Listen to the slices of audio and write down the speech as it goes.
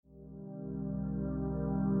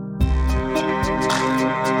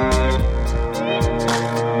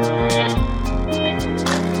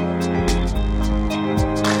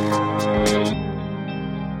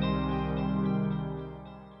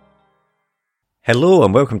Hello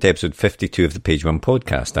and welcome to episode 52 of the Page One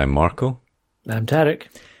Podcast. I'm Marco. I'm Tarek.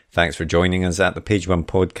 Thanks for joining us at the Page One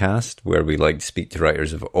Podcast, where we like to speak to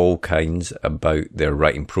writers of all kinds about their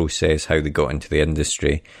writing process, how they got into the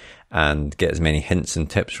industry, and get as many hints and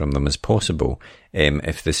tips from them as possible.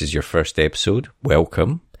 If this is your first episode,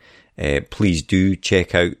 welcome. Please do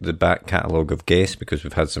check out the back catalogue of guests, because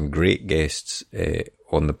we've had some great guests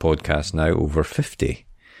on the podcast now, over 50.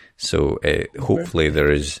 So hopefully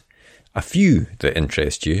there is a few that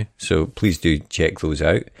interest you, so please do check those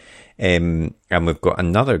out. And we've got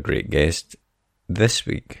another great guest this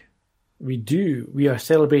week. We do. We are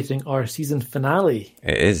celebrating our season finale.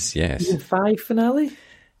 It is, yes. Season 5 finale?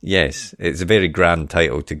 Yes, it's a very grand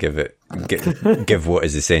title to give it. Give what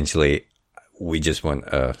is essentially, we just want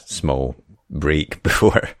a small break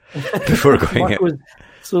before going Mark was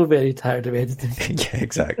so very tired of editing. Yeah,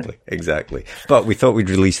 exactly. But we thought we'd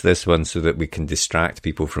release this one so that we can distract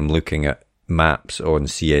people from looking at maps on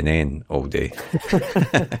CNN all day.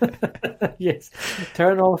 Yes.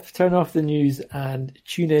 Turn off the news and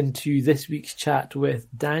tune in to this week's chat with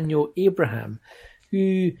Daniel Abraham,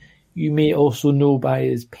 who you may also know by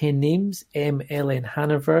his pen names, M. Ellen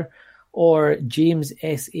Hanover or James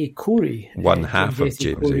S.A. Corey. One half of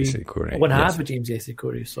James S.A. Corey. One half of James S.A.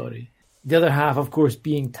 Corey, sorry. The other half, of course,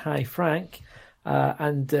 being Ty Franck.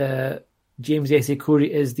 And James S.A.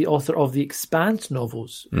 Corey is the author of the Expanse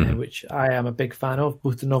novels, which I am a big fan of,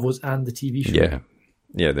 both the novels and the TV show.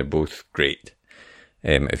 Yeah, they're both great.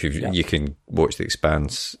 You can watch the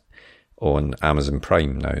Expanse on Amazon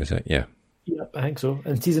Prime now, is it? Yeah. Yep, I think so.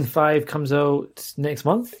 And season 5 comes out next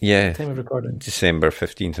month? Yeah. Time of recording. December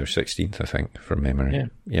 15th or 16th, I think, from memory.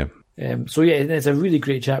 Yeah. So it's a really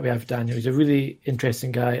great chat we have with Daniel. He's a really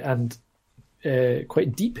interesting guy and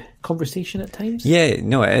quite deep conversation at times. Yeah,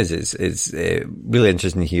 no, it is. It's really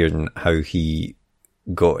interesting hearing how he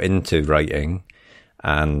got into writing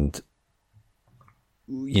and,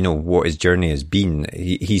 you know, what his journey has been.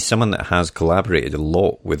 He's someone that has collaborated a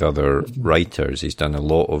lot with other writers. He's done a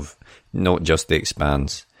lot of, not just The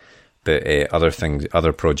Expanse, but other things,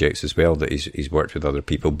 other projects as well, that he's worked with other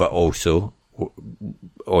people, but also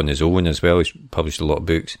on his own as well. He's published a lot of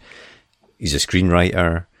books. He's a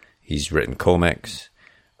screenwriter. He's written comics,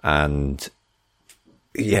 and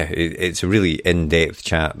yeah, it's a really in-depth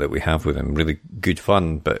chat that we have with him. Really good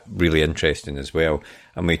fun, but really interesting as well.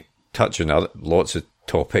 And we touch on lots of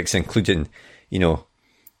topics, including, you know,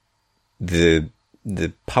 the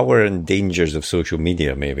power and dangers of social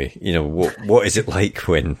media. Maybe, you know, what is it like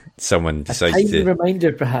when someone decides to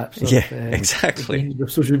reminder, perhaps. Of, exactly. Of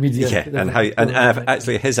social media. Yeah, and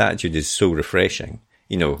actually his attitude is so refreshing.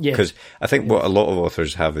 You know, because I think what a lot of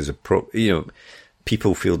authors have is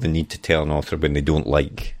people feel the need to tell an author when they don't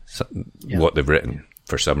like what they've written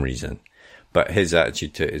for some reason. But his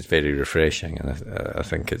attitude to it is very refreshing, and I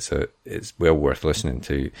think it's well worth listening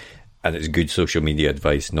to. And it's good social media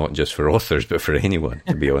advice, not just for authors, but for anyone,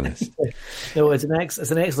 to be honest. No, it's an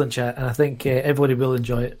excellent chat, and I think everybody will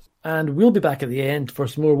enjoy it. And we'll be back at the end for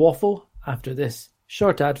some more waffle after this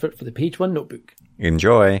short advert for the Page One Notebook.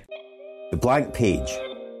 Enjoy. The blank page.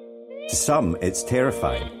 To some, it's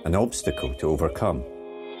terrifying, an obstacle to overcome.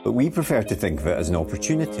 But we prefer to think of it as an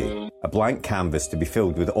opportunity, a blank canvas to be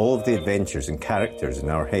filled with all of the adventures and characters in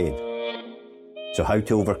our head. So how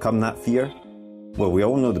to overcome that fear? Well, we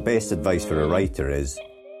all know the best advice for a writer is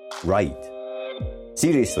write.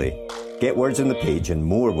 Seriously, get words on the page and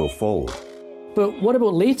more will follow. But what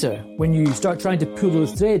about later, when you start trying to pull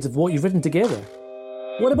those threads of what you've written together?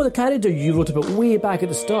 What about the character you wrote about way back at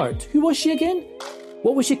the start? Who was she again?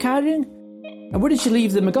 What was she carrying? And where did she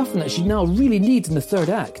leave the MacGuffin that she now really needs in the third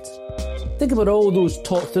act? Think about all those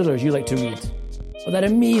top thrillers you like to read, or that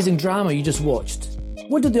amazing drama you just watched.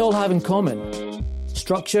 What do they all have in common?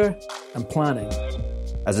 Structure and planning.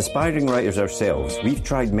 As aspiring writers ourselves, we've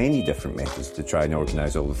tried many different methods to try and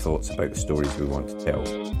organise all the thoughts about the stories we want to tell.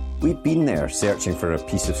 We've been there searching for a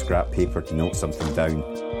piece of scrap paper to note something down,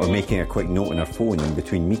 or making a quick note on our phone in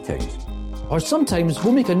between meetings. Or sometimes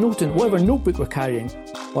we'll make a note in whatever notebook we're carrying,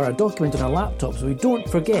 or a document on our laptop so we don't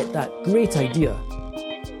forget that great idea.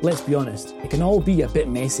 Let's be honest, it can all be a bit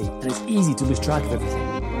messy, and it's easy to lose track of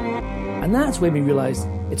everything. And that's when we realised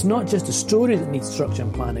it's not just the story that needs structure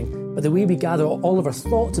and planning, but the way we gather all of our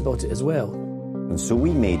thoughts about it as well. And so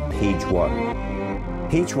we made Page One.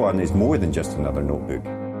 Page One is more than just another notebook.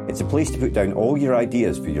 It's a place to put down all your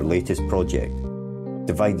ideas for your latest project,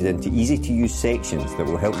 divided into easy-to-use sections that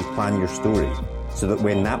will help you plan your story, so that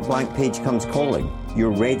when that blank page comes calling,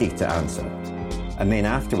 you're ready to answer. And then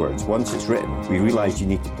afterwards, once it's written, we realised you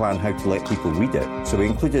need to plan how to let people read it, so we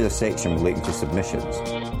included a section relating to submissions.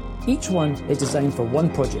 Each one is designed for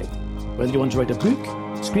one project, whether you want to write a book,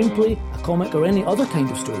 screenplay, a comic, or any other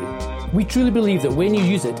kind of story. We truly believe that when you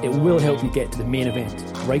use it, it will help you get to the main event,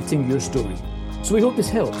 writing your story. So we hope this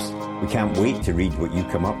helps. We can't wait to read what you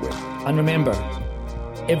come up with. And remember,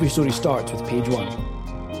 every story starts with page 1.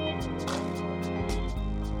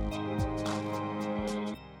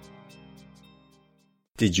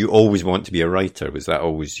 Did you always want to be a writer? Was that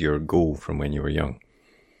always your goal from when you were young?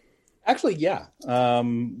 Actually, yeah.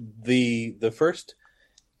 The first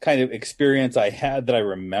kind of experience I had that I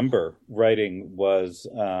remember writing was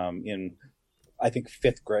in, I think,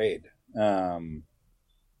 5th grade.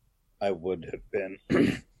 I would have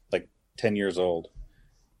been like 10 years old.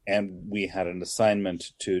 And we had an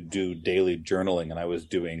assignment to do daily journaling. And I was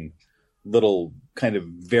doing little kind of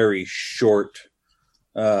very short,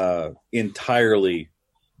 entirely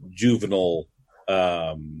juvenile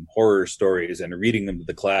horror stories and reading them to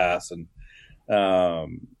the class. And,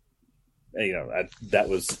 that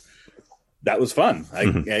was fun.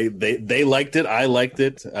 They liked it. I liked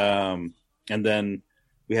it. And then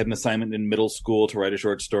we had an assignment in middle school to write a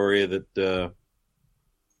short story that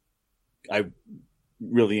I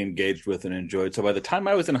really engaged with and enjoyed. So by the time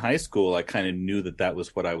I was in high school, I kind of knew that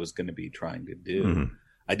was what I was going to be trying to do. Mm-hmm.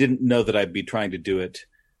 I didn't know that I'd be trying to do it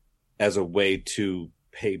as a way to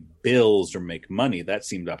pay bills or make money. That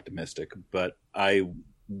seemed optimistic, but I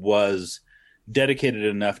was dedicated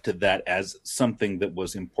enough to that as something that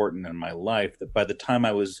was important in my life that by the time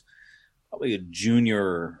I was probably a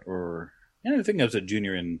junior I think I was a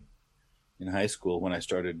junior in high school when I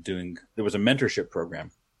started there was a mentorship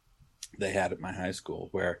program they had at my high school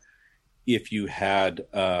where if you had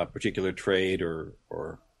a particular trade or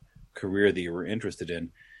career that you were interested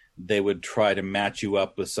in, they would try to match you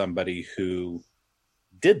up with somebody who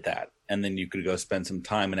did that. And then you could go spend some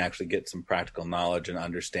time and actually get some practical knowledge and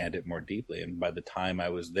understand it more deeply. And by the time I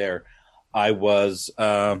was there, I was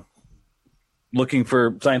looking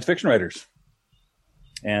for science fiction writers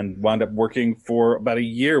and wound up working for about a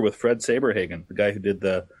year with Fred Saberhagen, the guy who did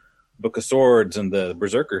the Book of Swords and the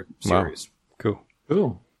Berserker series. Wow.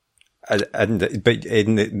 Cool. But in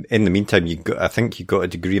the meantime, I think you got a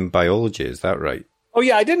degree in biology. Is that right? Oh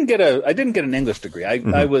yeah, I didn't get an English degree.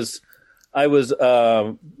 I was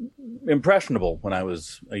impressionable when I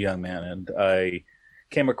was a young man, and I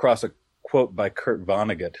came across a quote by Kurt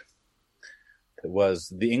Vonnegut. It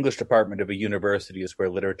was, "The English department of a university is where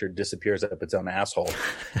literature disappears up its own asshole."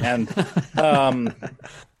 And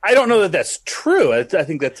I don't know that that's true. I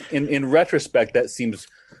think that's in retrospect, that seems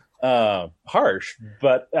harsh,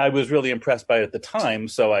 but I was really impressed by it at the time.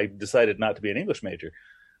 So I decided not to be an English major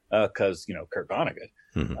because, Kurt Vonnegut.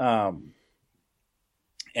 Mm-hmm.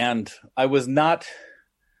 And I was not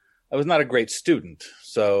a great student.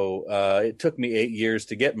 So it took me 8 years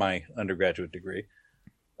to get my undergraduate degree,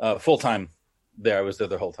 full-time. I was there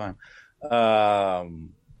the whole time.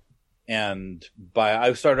 And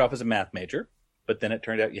I started off as a math major, but then it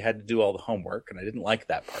turned out you had to do all the homework, and I didn't like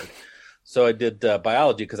that part. So I did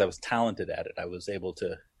biology because I was talented at it. I was able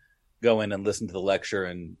to go in and listen to the lecture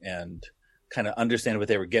and kind of understand what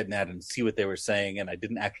they were getting at and see what they were saying. And I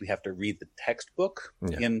didn't actually have to read the textbook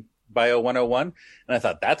in Bio 101. And I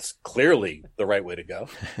thought, that's clearly the right way to go.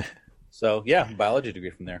 So yeah, biology degree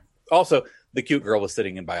from there. Also, the cute girl was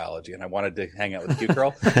sitting in biology, and I wanted to hang out with the cute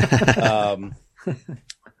girl.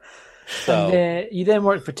 And you then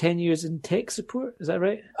worked for 10 years in tech support, is that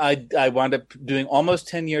right? I wound up doing almost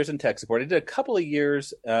 10 years in tech support. I did a couple of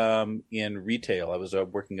years in retail. I was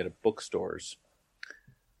working at bookstores.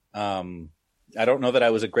 I don't know that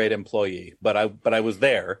I was a great employee, but I was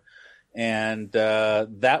there, and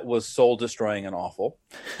that was soul destroying and awful.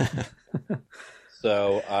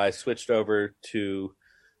 So I switched over to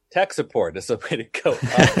tech support as a way to go up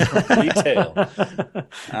from retail.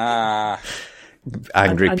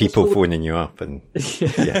 Angry people phoning you up and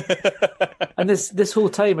And this whole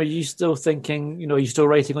time, are you still thinking? Are you still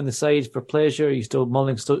writing on the side for pleasure? Are you still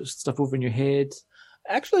mulling stuff over in your head?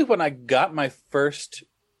 Actually, when I got my first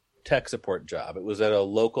tech support job, it was at a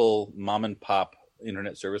local mom and pop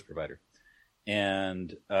internet service provider,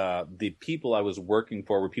 and the people I was working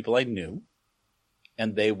for were people I knew,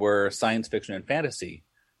 and they were science fiction and fantasy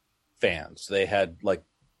fans. They had like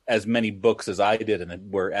as many books as I did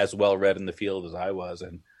and were as well read in the field as I was.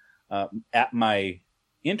 And at my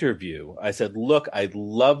interview, I said, look, I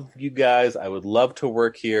love you guys. I would love to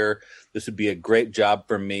work here. This would be a great job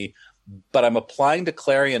for me, but I'm applying to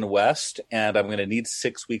Clarion West and I'm going to need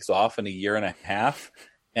 6 weeks off in a year and a half.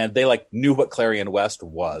 and they knew what Clarion West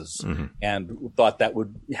was, and thought that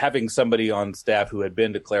having somebody on staff who had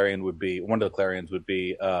been to Clarion one of the Clarions would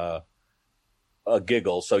be a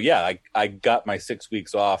giggle. So yeah, I got my 6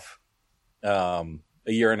 weeks off a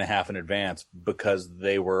year and a half in advance because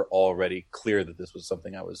they were already clear that this was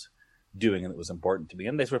something I was doing and it was important to me,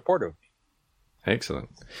 and they supported me. Excellent.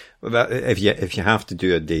 Well, that if you have to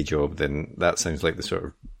do a day job, then that sounds like the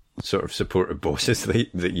sort of supportive bosses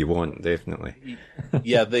that you want, definitely.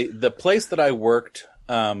 Yeah, the place that I worked,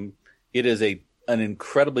 it is an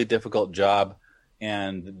incredibly difficult job,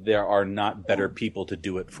 and there are not better people to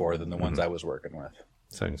do it for than the ones I was working with.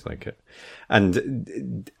 Sounds like it.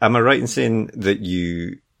 And am I right in saying that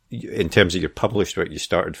you, in terms of your published work, you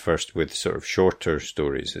started first with sort of shorter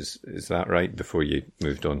stories? Is that right, before you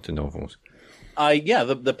moved on to novels?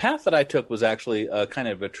 The path that I took was actually kind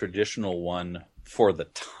of a traditional one for the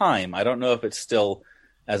time. I don't know if it's still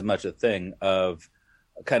as much a thing, of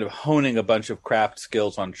kind of honing a bunch of craft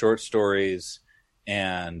skills on short stories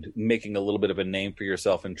and making a little bit of a name for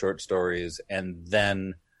yourself in short stories, and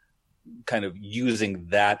then kind of using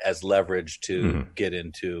that as leverage to get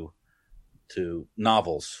into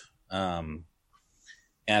novels. And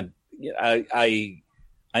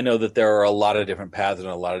I know that there are a lot of different paths and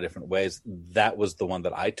a lot of different ways. That was the one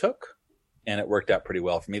that I took, and it worked out pretty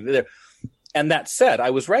well for me there. And that said, I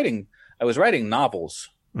was writing novels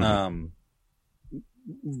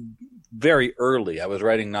very early. I was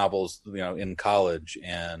writing novels, in college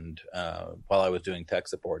and while I was doing tech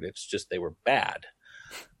support. It's just they were bad,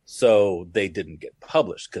 so they didn't get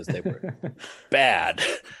published because they were bad.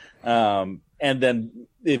 And then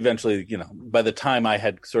eventually, by the time I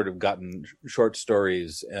had sort of gotten short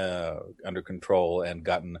stories under control and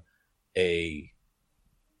gotten a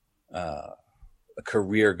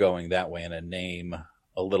career going that way and a name,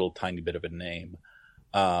 a little tiny bit of a name,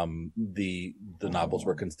 the novels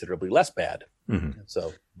were considerably less bad.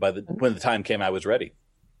 So when the time came, I was ready.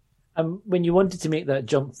 When you wanted to make that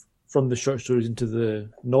jump from the short stories into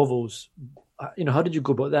the novels, how did you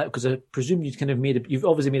go about that? Because I presume you've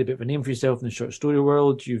obviously made a bit of a name for yourself in the short story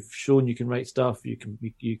world. You've shown you can write stuff. You can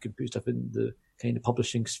put stuff in the kind of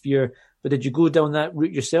publishing sphere. But did you go down that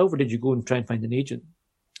route yourself, or did you go and try and find an agent?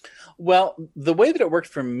 Well, the way that it worked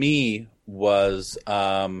for me was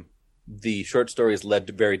the short stories led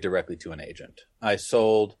very directly to an agent. I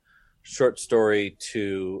sold short story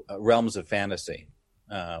to Realms of Fantasy,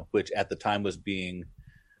 which at the time was being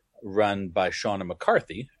run by Shauna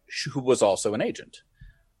McCarthy, who was also an agent.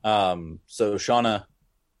 So Shauna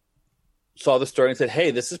saw the story and said, "Hey,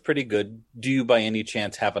 this is pretty good. Do you by any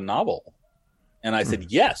chance have a novel?" And I said,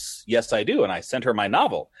 yes, I do. And I sent her my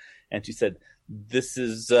novel. And she said, "This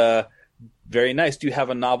is very nice. Do you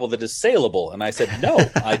have a novel that is saleable?" And I said, "No,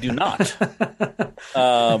 I do not."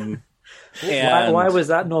 Why was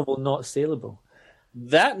that novel not saleable?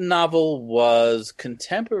 That novel was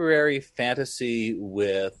contemporary fantasy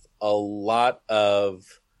with a lot of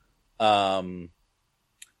kind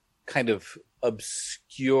of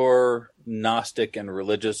obscure Gnostic and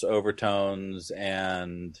religious overtones,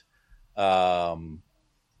 and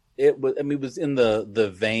it was in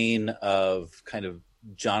the vein of kind of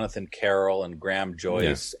Jonathan Carroll and Graham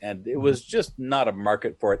Joyce, and it was just not a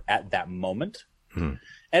market for it at that moment. And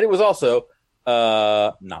it was also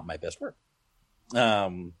not my best work.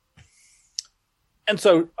 And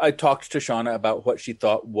so I talked to Shauna about what she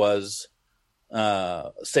thought was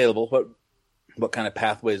saleable, what kind of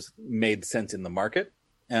pathways made sense in the market.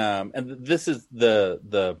 And this is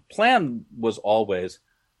the plan was always,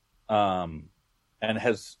 and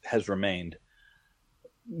has remained,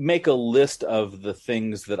 make a list of the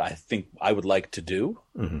things that I think I would like to do,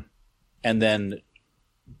 and then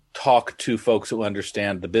talk to folks who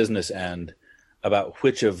understand the business end about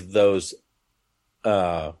which of those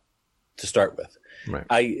to start with.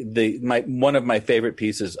 Right. One of my favorite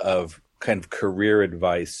pieces of kind of career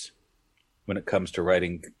advice when it comes to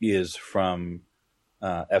writing is from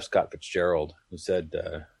F. Scott Fitzgerald, who said,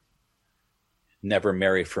 "Never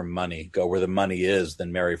marry for money. Go where the money is,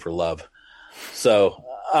 then marry for love." So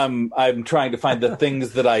I'm trying to find the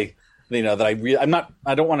things that I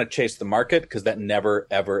don't want to chase the market, because that never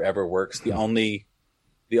ever works. The only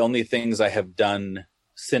things I have done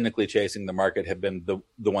cynically chasing the market have been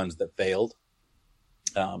the ones that failed.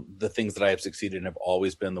 The things that I have succeeded in have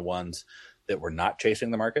always been the ones that were not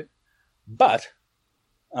chasing the market. But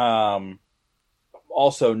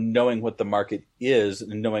also knowing what the market is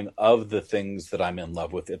and knowing of the things that I'm in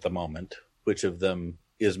love with at the moment, which of them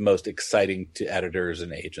is most exciting to editors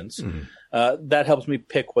and agents, that helps me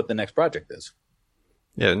pick what the next project is.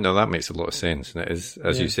 Yeah, no, that makes a lot of sense. And it is,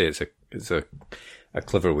 as you say, it's a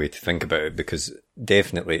clever way to think about it, because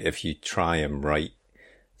definitely if you try and write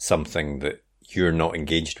something that you're not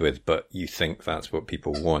engaged with, but you think that's what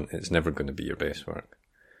people want, it's never going to be your best work.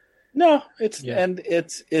 No, and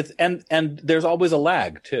there's always a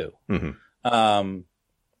lag too. Mm-hmm.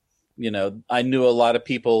 I knew a lot of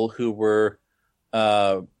people who were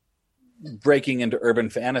breaking into urban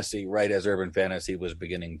fantasy right as urban fantasy was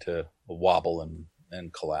beginning to wobble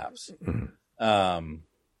and collapse. Mm-hmm.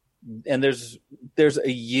 And there's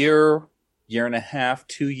a year and a half,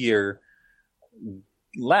 2 year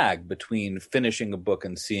lag between finishing a book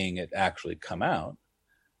and seeing it actually come out.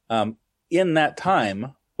 In that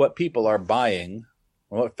time, what people are buying,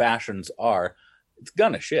 what fashions are, it's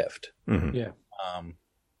gonna shift. Mm-hmm. Yeah.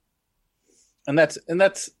 And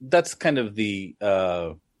that's kind of the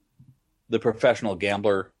professional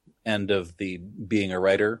gambler end of the being a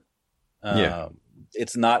writer.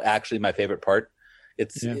 It's not actually my favorite part.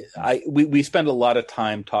 We spend a lot of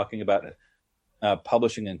time talking about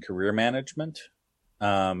publishing and career management,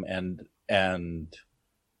 and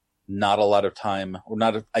not a lot of time,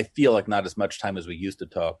 I feel like not as much time as we used to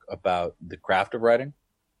talk about the craft of writing.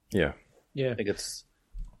 Yeah. Yeah. I think it's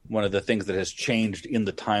one of the things that has changed in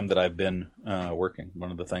the time that I've been working. One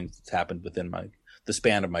of the things that's happened within the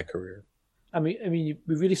span of my career. I mean,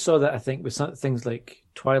 we really saw that, I think, with some things like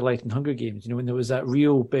Twilight and Hunger Games. When there was that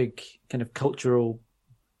real big kind of cultural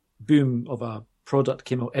boom of a product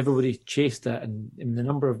came out, everybody chased that, and the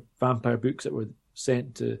number of vampire books that were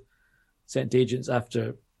sent to agents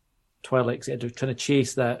after Twilight, etc., trying to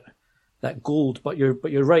chase that gold. But you're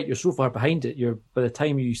right. You're so far behind it. By the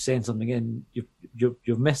time you send something in,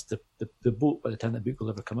 you've missed the boat by the time that book will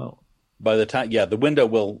ever come out. By the time, the window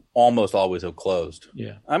will almost always have closed.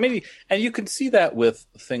 Yeah. I mean, and you can see that with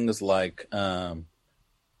things like, I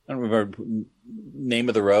don't remember Name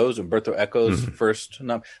of the Rose, Umberto Eco's first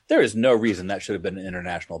novel. There is no reason that should have been an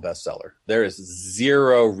international bestseller. There is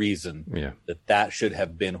zero reason that should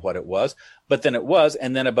have been what it was. But then it was,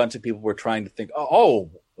 and then a bunch of people were trying to think,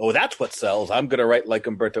 oh, that's what sells. I'm going to write like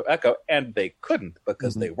Umberto Eco. And they couldn't,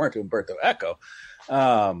 because they weren't Umberto Eco.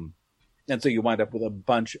 And so you wind up with a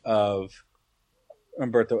bunch of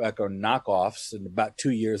Umberto Eco knockoffs, and about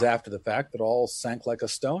 2 years after the fact, that all sank like a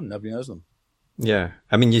stone. Nobody knows them. Yeah.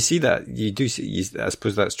 I mean, you see that, I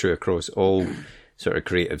suppose that's true across all sort of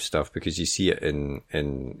creative stuff, because you see it in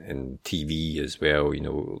TV as well.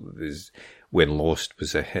 When Lost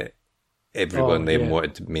was a hit, everyone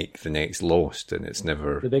wanted to make the next Lost, and it's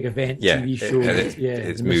never the big event TV show.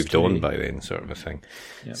 It's moved on by then, sort of a thing.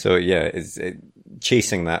 Yeah. So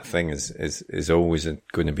chasing that thing is always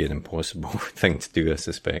going to be an impossible thing to do, I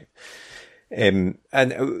suspect. And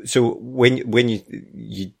so when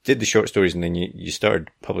you did the short stories, and then you started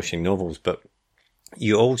publishing novels, but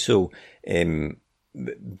you also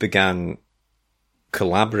began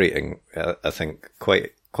collaborating, I think,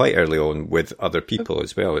 quite early on with other people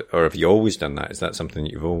as well. Or have you always done that? Is that something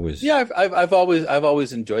that you've always? Yeah, I've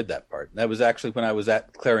always enjoyed that part. That was actually when I was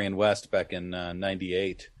at Clarion West back in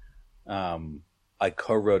 '98. I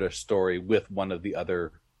co-wrote a story with one of the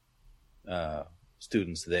other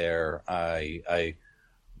students there. I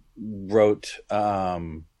wrote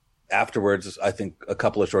afterwards, I think, a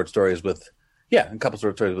couple of short stories with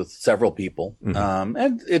several people.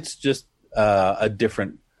 And it's just a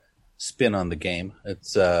different spin on the game.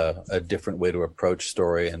 It's a different way to approach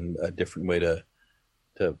story, and a different way to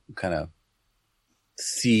kind of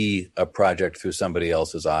see a project through somebody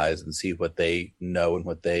else's eyes, and see what they know and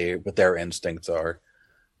what their instincts are.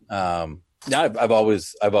 I've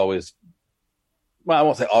always, well, I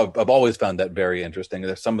won't say I've always found that very interesting.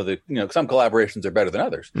 There's some of the, some collaborations are better than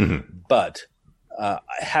others, but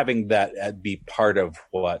having that be part of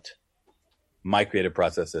what my creative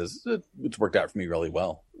process is, it's worked out for me really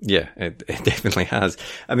well. Yeah, it definitely has.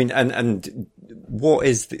 I mean, and what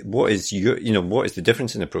is your, what is the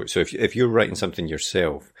difference in approach? So if you're writing something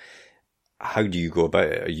yourself, how do you go about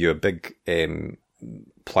it? Are you a big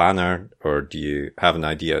planner, or do you have an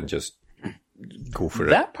idea and just go for it?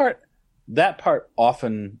 That part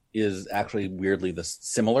often is actually weirdly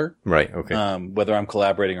similar. Right. Okay. Whether I'm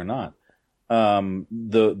collaborating or not.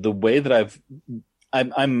 The way that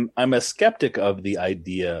I'm a skeptic of the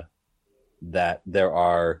idea that there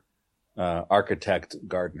are architect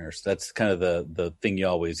gardeners. That's kind of the thing you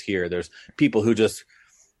always hear. There's people who just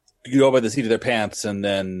go by the seat of their pants, and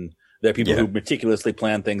then there are people who meticulously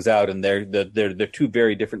plan things out, and they're two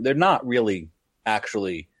very different. They're not really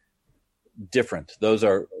actually different. Those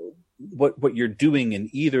are what you're doing in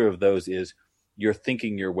either of those is you're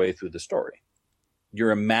thinking your way through the story. You're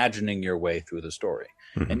imagining your way through the story.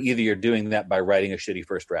 And either you're doing that by writing a shitty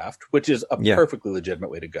first draft, which is a perfectly legitimate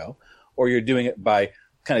way to go, or you're doing it by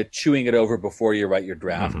kind of chewing it over before you write your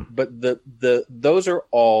draft. But those are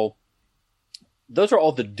all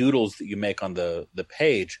the doodles that you make on the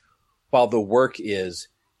page, while the work is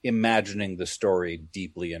imagining the story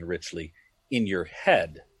deeply and richly in your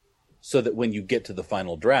head, so that when you get to the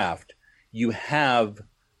final draft, you have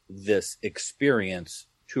this experience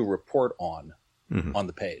to report on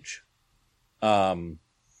the page. The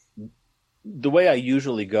way I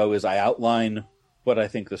usually go is I outline what I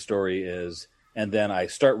think the story is, and then I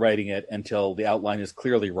start writing it until the outline is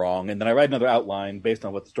clearly wrong, and then I write another outline based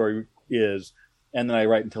on what the story is, and then I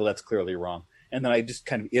write until that's clearly wrong, and then I just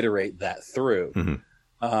kind of iterate that through.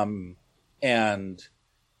 And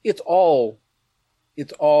it's all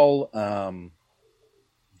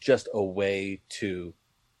just a way to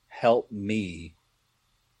help me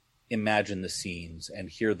imagine the scenes and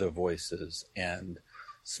hear the voices and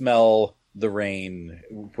smell the rain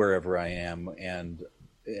wherever I am, and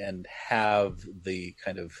have the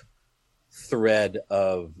kind of thread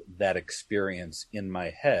of that experience in my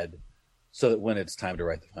head, so that when it's time to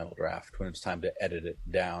write the final draft, when it's time to edit it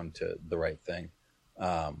down to the right thing,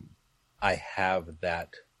 I have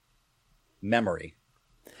that memory.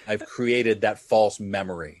 I've created that false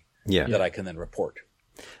memory that I can then report.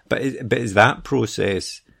 But is that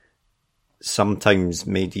process sometimes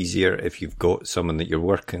made easier if you've got someone that you're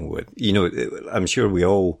working with? You know, I'm sure we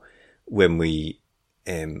all, when we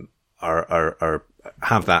are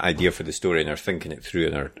have that idea for the story and are thinking it through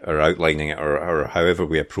and are outlining it, or however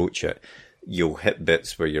we approach it, you'll hit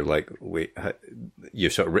bits where you're like, wait,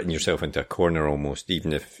 you've sort of written yourself into a corner almost,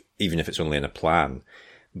 even if it's only in a plan.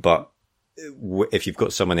 But if you've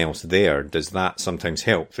got someone else there, does that sometimes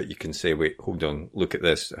help, that you can say, wait, hold on, look at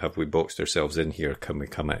this. Have we boxed ourselves in here? Can we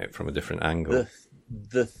come at it from a different angle?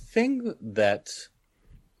 The thing that's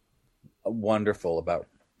wonderful about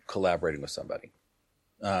collaborating with somebody,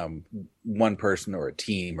 one person or a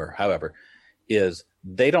team or however, is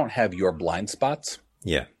they don't have your blind spots.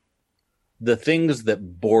 Yeah. The things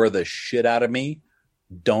that bore the shit out of me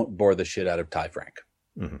don't bore the shit out of Ty Franck.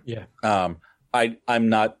 Yeah. I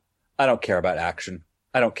don't care about action.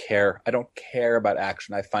 I don't care about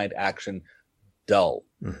action. I find action dull.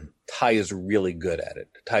 Ty is really good at it.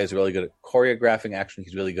 Ty is really good at choreographing action.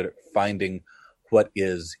 He's really good at finding what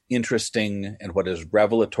is interesting and what is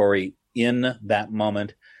revelatory in that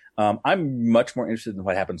moment. I'm much more interested in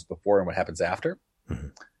what happens before and what happens after.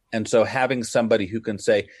 And so having somebody who can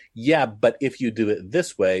say, yeah, but if you do it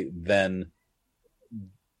this way, then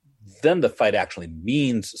the fight actually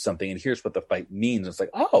means something. And here's what the fight means. It's like,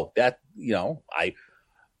 oh, that,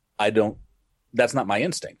 I don't, that's not my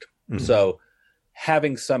instinct. So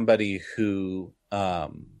having somebody who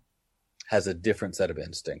has a different set of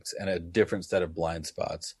instincts and a different set of blind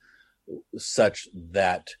spots, such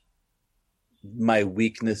that my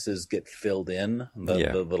weaknesses get filled in,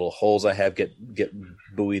 the little holes I have get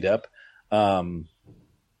buoyed up.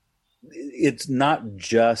 It's not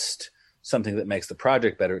just something that makes the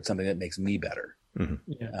project better. It's something that makes me better.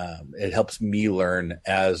 It helps me learn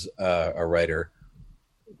as a writer,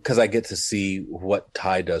 because I get to see what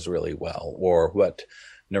Ty does really well, or what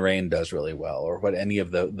Narain does really well, or what any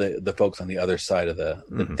of the folks on the other side of the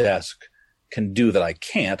desk can do that I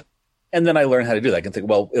can't. And then I learn how to do that. I can think,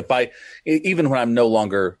 well, even when I'm no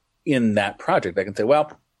longer in that project, I can say,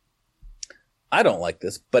 well, I don't like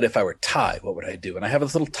this, but if I were Ty, what would I do? And I have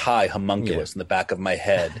this little Ty homunculus in the back of my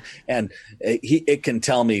head, and it can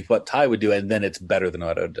tell me what Ty would do, and then it's better than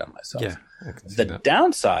what I would have done myself. Yeah, the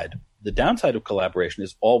downside of collaboration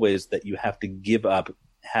is always that you have to give up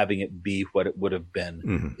having it be what it would have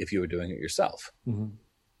been if you were doing it yourself.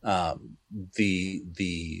 The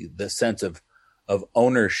sense of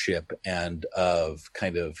ownership and of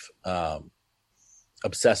kind of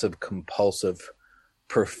obsessive compulsive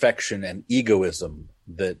perfection and egoism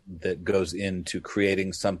that goes into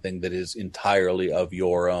creating something that is entirely of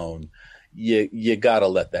your own, you gotta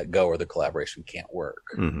let that go, or the collaboration can't work.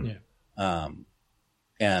 And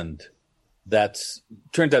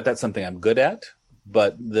turns out that's something I'm good at,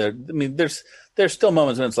 but there's still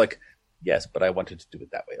moments when it's like, yes, but I wanted to do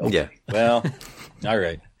it that way. Okay. Well, all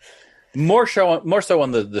right. More so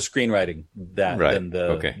on the screenwriting than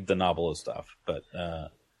the novel stuff. But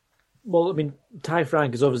well, I mean, Ty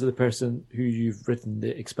Franck is obviously the person who you've written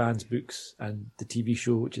the Expanse books and the TV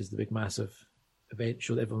show, which is the big massive event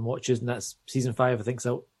show that everyone watches, and that's season 5. I think it's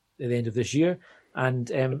out at the end of this year. And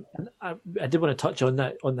I did want to touch on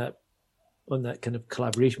that kind of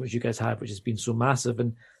collaboration which you guys have, which has been so massive.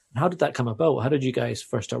 And how did that come about? How did you guys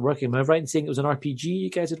first start working? Am I right in saying it was an RPG you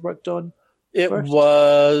guys had worked on? It first?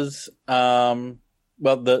 Was well,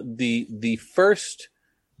 the first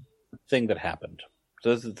thing that happened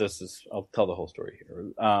So this is I'll tell the whole story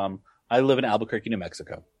here. I live in Albuquerque, New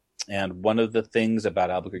Mexico. And one of the things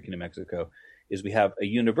about Albuquerque, New Mexico is we have a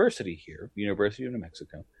university here, University of New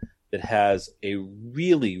Mexico, that has a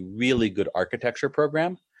really, really good architecture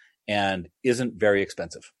program and isn't very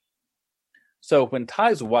expensive. So when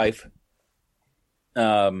Ty's wife,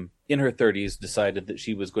 in her 30s, decided that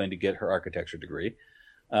she was going to get her architecture degree,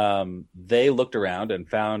 they looked around and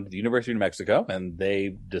found the University of New Mexico, and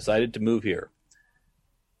they decided to move here.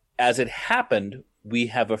 As it happened, we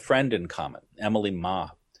have a friend in common, Emily Ma,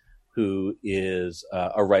 who is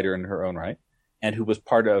a writer in her own right, and who was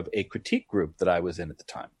part of a critique group that I was in at the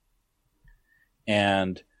time.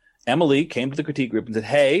 And Emily came to the critique group and said,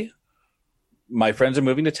 hey, my friends are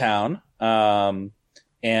moving to town,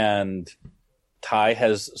 and Ty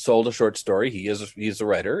has sold a short story. He's a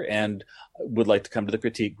writer and would like to come to the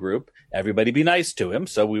critique group. Everybody be nice to him.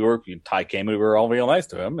 So Ty came and we were all real nice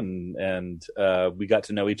to him. And we got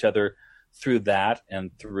to know each other through that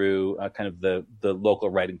and through kind of the local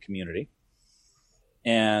writing community.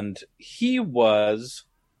 And he was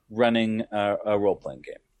running a role-playing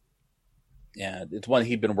game. And it's one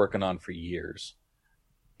he'd been working on for years.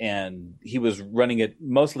 And he was running it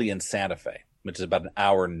mostly in Santa Fe, which is about an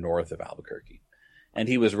hour north of Albuquerque. And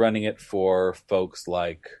he was running it for folks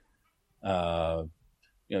like, George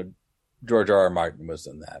R.R. Martin was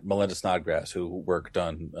in that. Melinda Snodgrass, who worked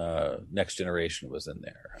on Next Generation, was in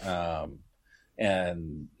there.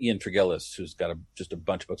 And Ian Tregillis, who's got just a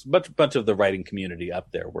bunch of books. Bunch of the writing community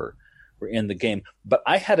up there were in the game. But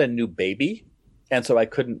I had a new baby, and so I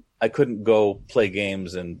couldn't go play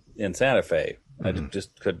games in Santa Fe. Mm-hmm. I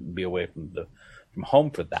just couldn't be away from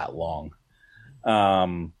home for that long.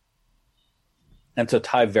 And so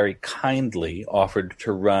Ty very kindly offered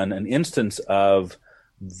to run an instance of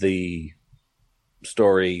the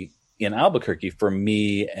story in Albuquerque for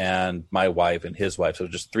me and my wife and his wife. So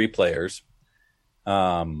just 3 players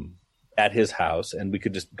at his house, and we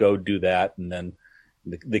could just go do that. And then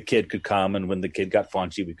the kid could come, and when the kid got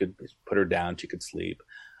faunchy, we could put her down. She could sleep.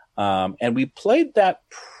 And we played that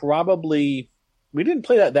we didn't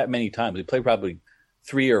play that many times. We played probably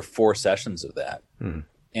 3 or 4 sessions of that. Mm.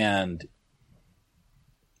 And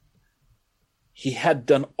he had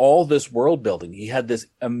done all this world building. He had this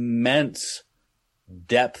immense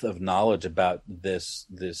depth of knowledge about this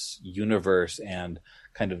universe and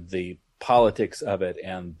kind of the politics of it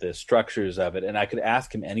and the structures of it. And I could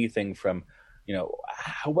ask him anything from,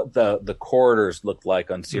 what the corridors looked like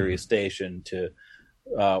on Sirius Station to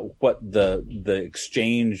what the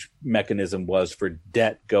exchange mechanism was for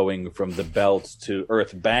debt going from the belt to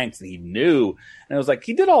Earth banks. And he knew. And I was like,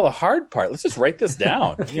 he did all the hard part. Let's just write this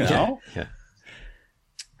down, Yeah.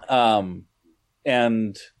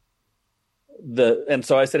 And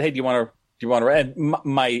so I said, hey, do you want to write? And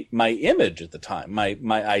my image at the time, my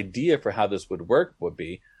idea for how this would work would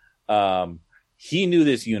be, he knew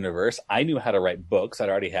this universe. I knew how to write books. I'd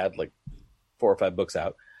already had like 4 or 5 books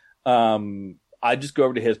out. I'd just go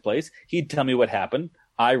over to his place. He'd tell me what happened.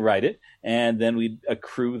 I write it, and then we'd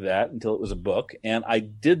accrue that until it was a book. And I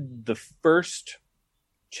did the first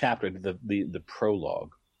chapter, the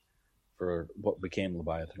prologue for what became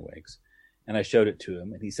Leviathan Wakes. And I showed it to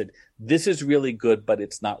him, and he said, this is really good, but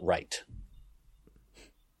it's not right.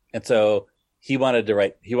 And so he wanted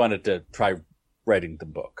to try writing the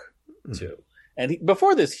book too. And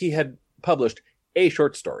before this, he had published a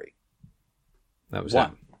short story. That was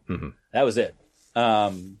one. It. Mm-hmm. That was it.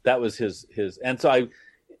 That was his. And so I,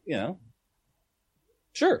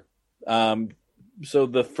 sure. So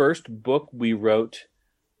the first book we wrote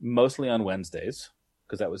mostly on Wednesdays,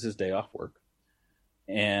 because that was his day off work.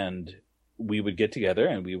 And we would get together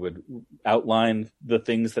and we would outline the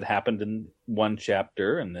things that happened in one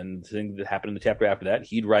chapter, and then the thing that happened in the chapter after that.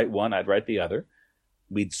 He'd write one, I'd write the other.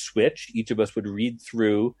 We'd switch. Each of us would read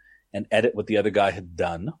through and edit what the other guy had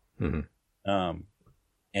done. Mm-hmm.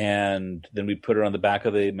 And then we put it on the back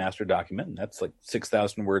of the master document, and that's like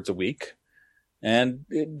 6,000 words a week. And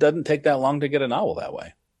it doesn't take that long to get a novel that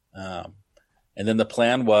way. And then the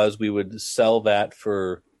plan was we would sell that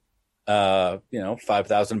for,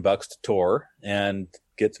 $5,000 to Tor and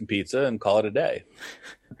get some pizza and call it a day.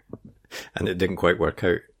 And it didn't quite work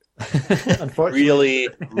out. Unfortunately. Really,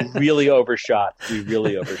 really overshot. We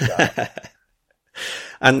really overshot.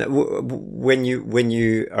 And when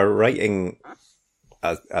you are writing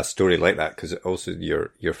a story like that, because also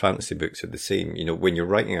your fantasy books are the same, when you're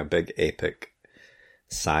writing a big epic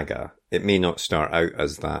saga, it may not start out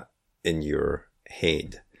as that in your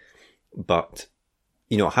head, but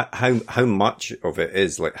how much of it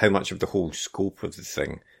is, like, how much of the whole scope of the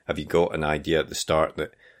thing have you got an idea at the start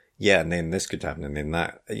that yeah, and then this could happen, and then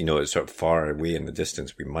that, it's sort of far away in the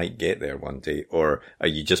distance. We might get there one day, or are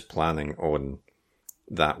you just planning on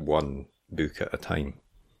that one book at a time?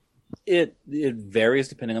 It varies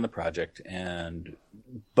depending on the project,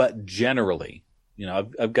 but generally,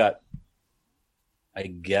 I've got, I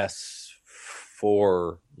guess,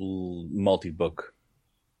 4 multi-book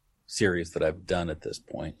series that I've done at this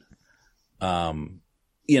point.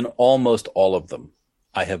 In almost all of them,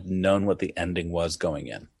 I have known what the ending was going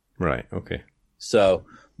in. Right. Okay. So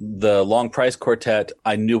the Long Price Quartet,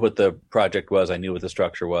 I knew what the project was. I knew what the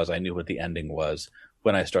structure was. I knew what the ending was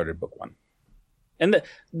when I started book 1. And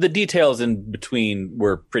the details in between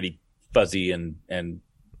were pretty fuzzy and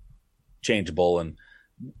changeable and,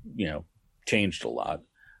 changed a lot.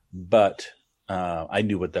 But I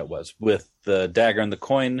knew what that was. With the Dagger and the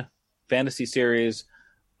Coin fantasy series,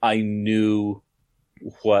 I knew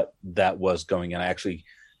what that was going in. I actually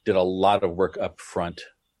did a lot of work up front,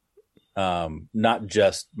 not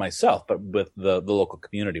just myself, but with the local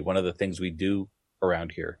community. One of the things we do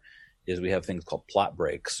around here is we have things called plot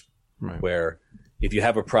breaks, right, where if you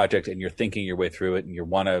have a project and you're thinking your way through it and you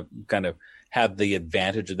want to kind of have the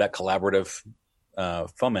advantage of that collaborative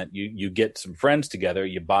foment, you get some friends together,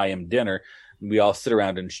 you buy them dinner, and we all sit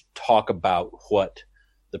around and talk about what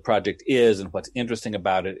the project is and what's interesting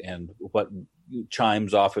about it and what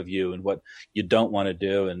chimes off of you and what you don't want to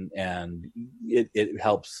do. And it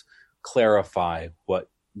helps clarify what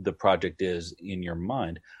the project is in your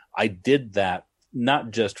mind. I did that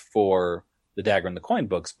not just for the Dagger and the Coin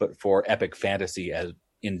books, but for epic fantasy as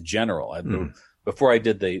in general. Before I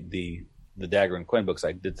did the Dagger and Coin books,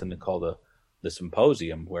 I did something called the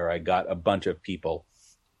Symposium, where I got a bunch of people,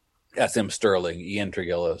 S.M. Sterling, Ian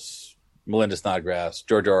Tregillis, Melinda Snodgrass,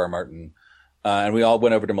 George R.R. Martin, and we all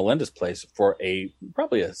went over to Melinda's place for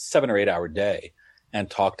probably a 7 or 8 hour day and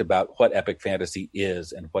talked about what epic fantasy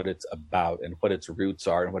is and what it's about and what its roots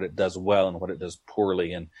are and what it does well and what it does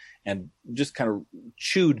poorly, and just kind of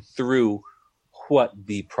chewed through what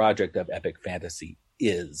the project of epic fantasy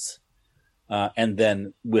is. And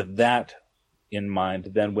then with that in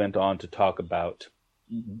mind, then went on to talk about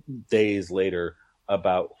days later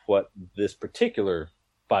about what this particular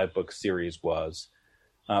 5-book series was.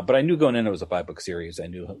 But I knew going in it was a 5-book series. I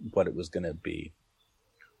knew what it was going to be.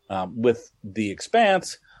 With The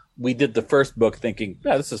Expanse, we did the first book thinking,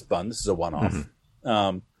 yeah, this is fun. This is a one-off.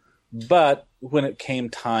 Mm-hmm. But when it came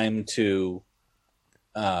time to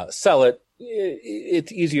sell it,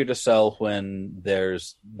 it's easier to sell when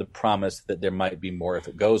there's the promise that there might be more if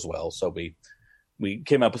it goes well. So we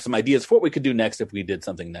came up with some ideas for what we could do next if we did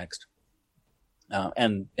something next.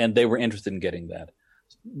 And they were interested in getting that.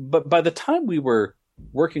 But by the time we were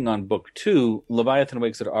working on book 2, Leviathan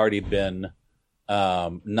Wakes had already been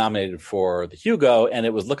nominated for the Hugo, and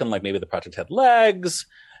it was looking like maybe the project had legs.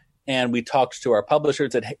 And we talked to our publisher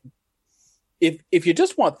and said, hey, if you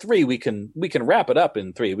just want 3, we can wrap it up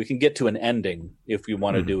in 3. We can get to an ending if you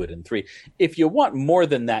want to do it in 3. If you want more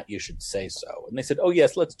than that, you should say so. And they said, oh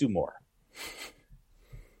yes, let's do more.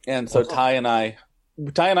 And so Ty and I,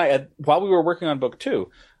 while we were working on book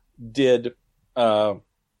 2, did kind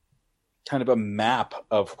of a map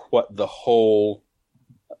of what the whole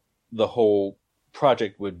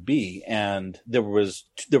project would be. And there were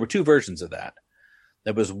 2 versions of that.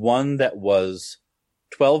 There was one that was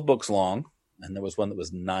 12 books long, and there was one that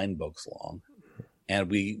was 9 books long. And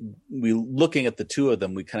we looking at the 2 of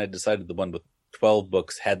them, we kind of decided the one with 12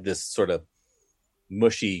 books had this sort of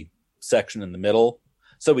mushy section in the middle.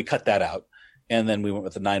 So we cut that out. And then we went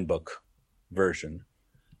with the 9-book version.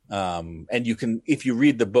 And you can, if you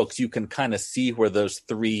read the books, you can kind of see where those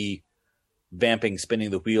 3 Vamping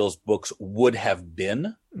Spinning the Wheels books would have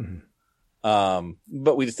been. Mm-hmm.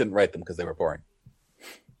 But we just didn't write them because they were boring.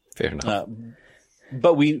 Fair enough.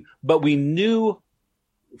 But we knew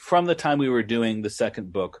from the time we were doing the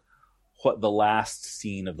second book what the last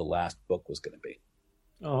scene of the last book was going to be.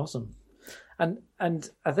 Oh, awesome. And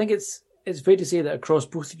I think it's fair to say that across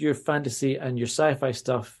both your fantasy and your sci-fi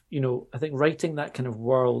stuff, I think writing that kind of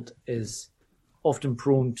world is often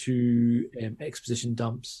prone to exposition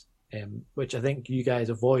dumps, which I think you guys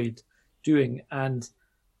avoid doing. And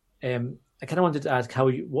I kind of wanted to ask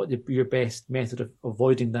what your best method of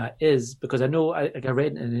avoiding that is, because I know I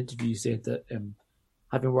read in an interview you said that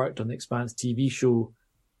having worked on the Expanse TV show,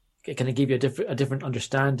 it kind of gave you a different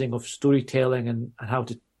understanding of storytelling and how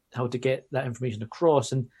to get that information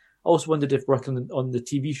across. And I also wondered if working on the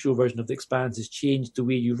TV show version of the Expanse has changed the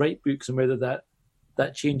way you write books, and whether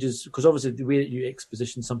that changes, because obviously the way that you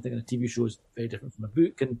exposition something in a TV show is very different from a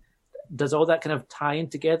book. And does all that kind of tie in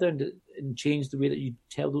together and change the way that you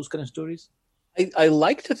tell those kind of stories? I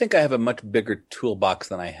like to think I have a much bigger toolbox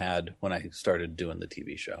than I had when I started doing the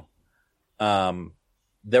TV show.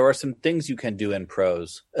 There are some things you can do in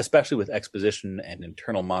prose, especially with exposition and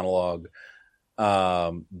internal monologue,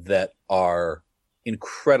 that are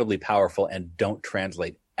incredibly powerful and don't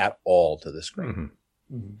translate at all to the screen.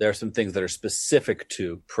 Mm-hmm. Mm-hmm. There are some things that are specific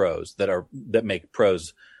to prose that make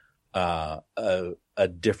prose a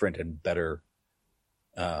different and better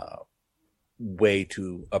way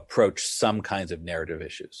to approach some kinds of narrative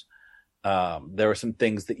issues. There are some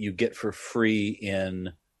things that you get for free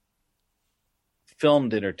in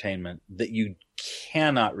filmed entertainment that you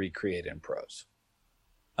cannot recreate in prose.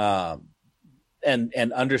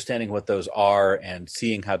 And understanding what those are and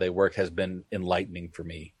seeing how they work has been enlightening for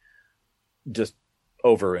me, just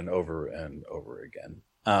over and over and over again.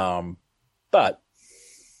 But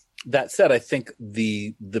that said, I think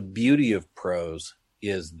the beauty of prose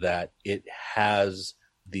is that it has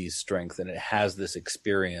these strengths and it has this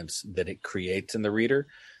experience that it creates in the reader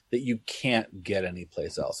that you can't get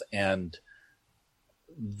anyplace else. And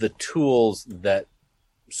the tools that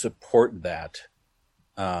support that,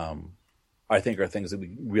 I think, are things that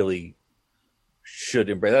we really should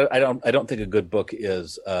embrace. I don't think a good book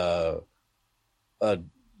is a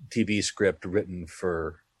TV script written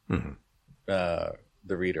for the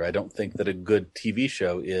reader. I don't think that a good TV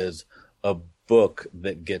show is a book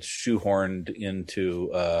that gets shoehorned into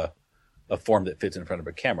a form that fits in front of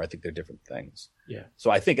a camera. I think they're different things. Yeah.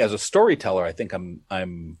 So I think as a storyteller, I think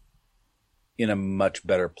I'm in a much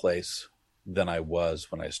better place than I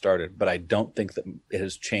was when I started. But I don't think that it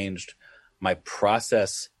has changed my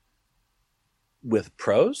process with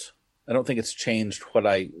prose. I don't think it's changed what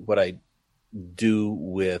I do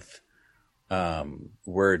with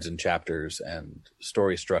words and chapters and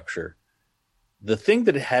story structure. The thing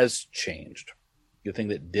that has changed, the thing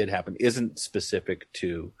that did happen, isn't specific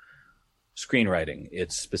to screenwriting.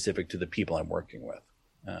 It's specific to the people I'm working with.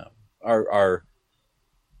 Our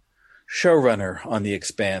showrunner on The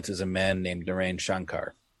Expanse is a man named Narain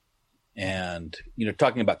Shankar. And,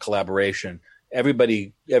 talking about collaboration,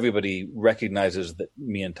 everybody recognizes that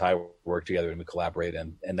me and Ty work together and we collaborate,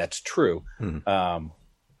 and that's true.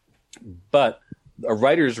 But a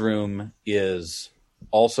writer's room is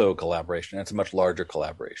also a collaboration. It's a much larger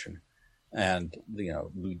collaboration. And,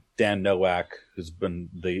 Dan Nowak, who's been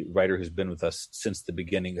the writer who's been with us since the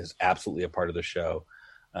beginning, is absolutely a part of the show.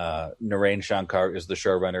 Narain Shankar is the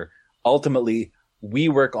showrunner. Ultimately, we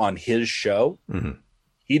work on his show. Mm-hmm.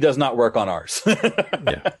 He does not work on ours.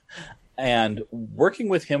 Yeah. And working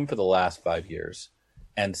with him for the last 5 years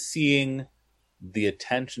and seeing the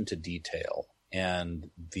attention to detail and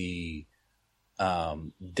the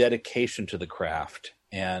dedication to the craft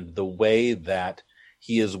and the way that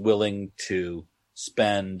he is willing to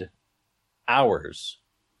spend hours,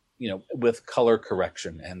 with color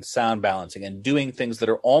correction and sound balancing and doing things that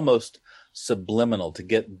are almost subliminal to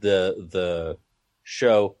get the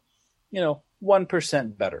show,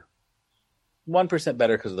 1% better. 1%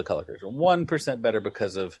 better because of the color correction. 1% better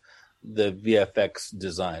because of the VFX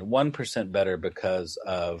design. 1% better because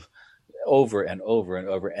of over and over and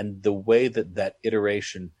over. And the way that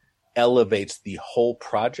iteration elevates the whole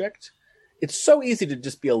project. It's so easy to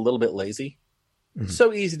just be a little bit lazy. Mm-hmm. It's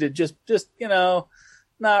so easy to just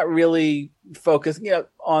not really focus,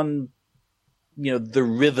 on, the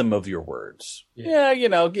rhythm of your words. Yeah, you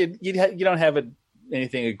don't have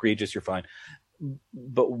anything egregious, you're fine.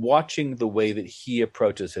 But watching the way that he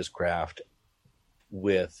approaches his craft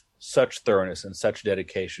with such thoroughness and such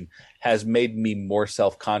dedication has made me more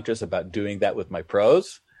self-conscious about doing that with my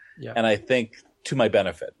prose. Yeah. And I think to my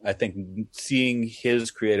benefit, I think seeing his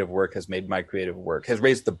creative work has made my creative work, has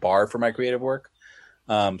raised the bar for my creative work.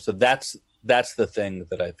 So that's the thing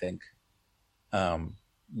that I think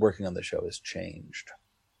working on the show has changed.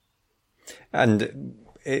 And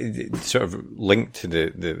it sort of linked to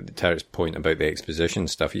the Tarek's point about the exposition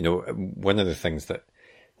stuff. One of the things that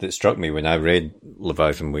struck me when I read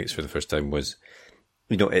Leviathan Waits for the first time was,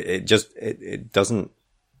 it doesn't.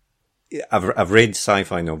 I've read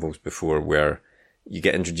sci-fi novels before where you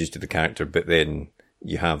get introduced to the character, but then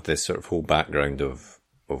you have this sort of whole background of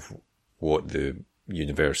what the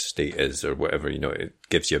universe state is or whatever. It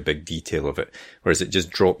gives you a big detail of it, whereas it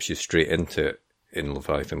just drops you straight into it in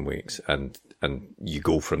Leviathan Wakes, and you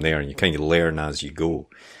go from there, and you kind of learn as you go.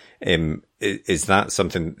 Is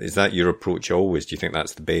that your approach always? Do you think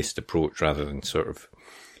that's the best approach rather than sort of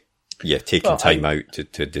taking time out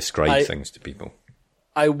to describe things to people?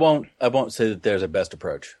 I won't say that there's a best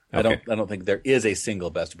approach. Okay. I don't think there is a single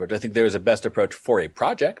best approach. I think there is a best approach for a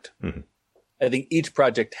project. Mm-hmm. I think each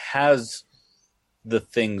project has the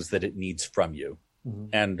things that it needs from you.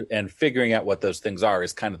 and figuring out what those things are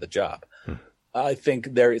is kind of the job. I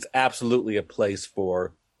think there is absolutely a place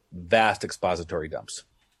for vast expository dumps.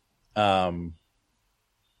 I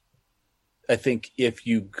think if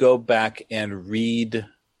you go back and read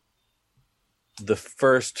the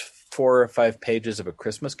first 4 or 5 pages of A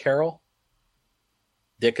Christmas Carol,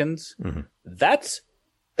 Dickens, that's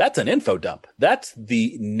an info dump. That's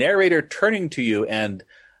the narrator turning to you and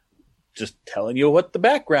just telling you what the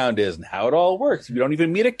background is and how it all works. You don't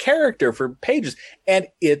even meet a character for pages. And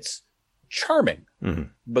it's charming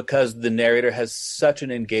because the narrator has such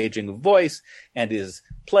an engaging voice and is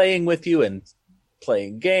playing with you and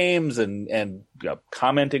playing games and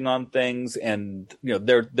commenting on things. And,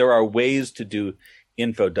 there are ways to do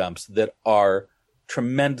info dumps that are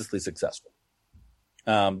tremendously successful.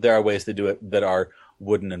 There are ways to do it that are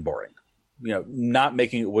wooden and boring. Not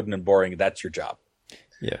making it wooden and boring, that's your job.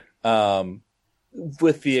 Yeah.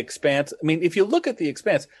 With The Expanse, if you look at The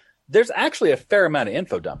Expanse, there's actually a fair amount of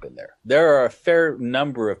info dump in there. There are a fair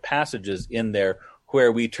number of passages in there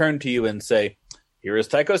where we turn to you and say, here is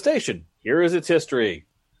Tycho Station. Here is its history.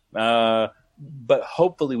 But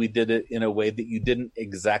hopefully we did it in a way that you didn't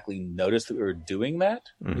exactly notice that we were doing that.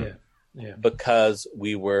 Yeah. Because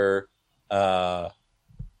we were charming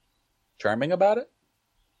about it.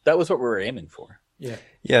 That was what we were aiming for. Yeah.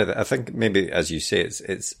 Yeah, I think maybe, as you say,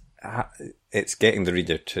 it's getting the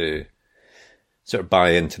reader to sort of buy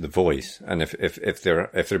into the voice, and if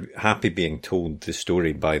they're happy being told the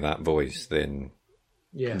story by that voice, then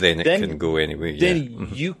it can go anyway. Then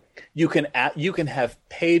you can have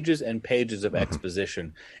pages and pages of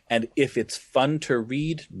exposition, and if it's fun to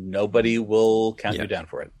read, nobody will count you down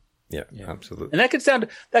for it. Yeah, absolutely. And that could sound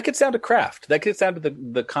a craft. That could sound to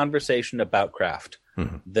the conversation about craft.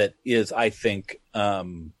 That is, I think,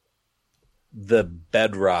 the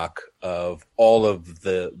bedrock of all of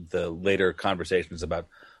the later conversations about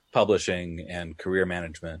publishing and career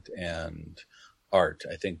management and art.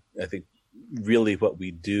 I think really what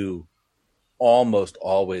we do almost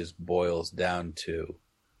always boils down to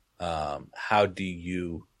how do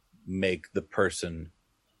you make the person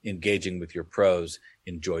engaging with your prose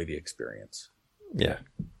enjoy the experience. Yeah,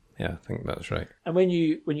 I think that's right. And when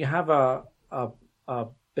you have a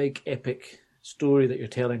big epic story that you're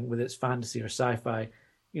telling, whether it's fantasy or sci-fi,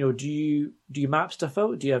 do you map stuff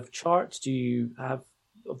out? Do you have charts? Do you have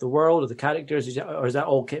of the world or the characters, or is that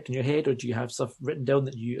all kept in your head, or do you have stuff written down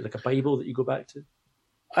that you, like a Bible that you go back to?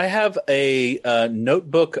 I have a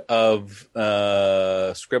notebook of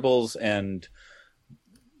scribbles and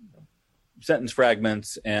sentence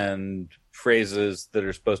fragments and phrases that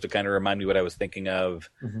are supposed to kind of remind me what I was thinking of.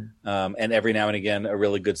 And every now and again, a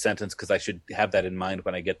really good sentence, because I should have that in mind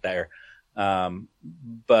when I get there.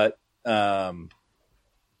 But I'm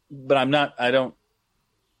not, I don't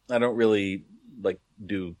really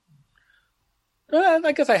do,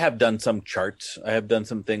 I guess I have done some charts. I have done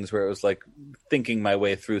some things where it was like thinking my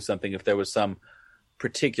way through something. If there was some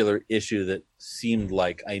particular issue that seemed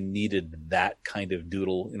like I needed that kind of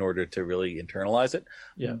doodle in order to really internalize it.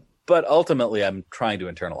 Yeah. But ultimately I'm trying to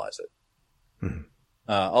internalize it.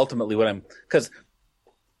 Ultimately because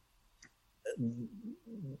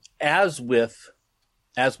as with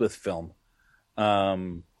film,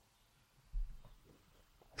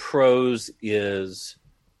 prose is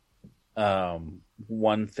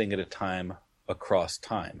one thing at a time across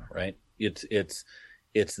time, right? It's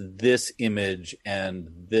this image and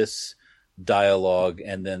this dialogue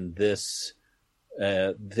and then this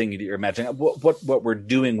thing that you're imagining. What we're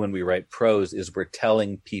doing when we write prose is we're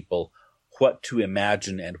telling people what to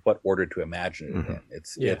imagine and what order to imagine it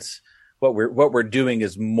in. It's what we're doing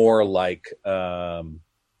is more like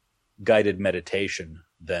guided meditation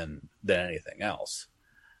than anything else.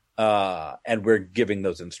 And we're giving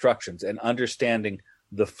those instructions and understanding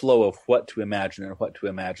the flow of what to imagine and what to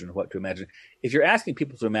imagine and what to imagine. If you're asking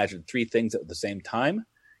people to imagine 3 things at the same time,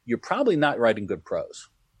 you're probably not writing good prose.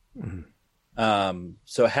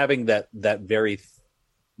 So having that very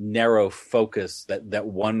narrow focus, that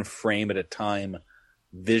one frame at a time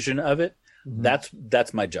vision of it,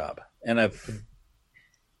 that's my job. And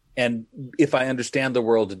if I understand the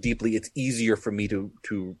world deeply, it's easier for me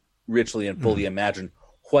to richly and fully imagine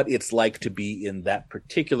what it's like to be in that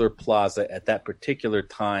particular plaza at that particular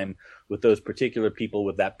time with those particular people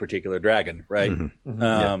with that particular dragon, right?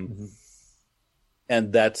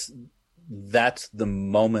 And that's the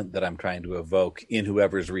moment that I'm trying to evoke in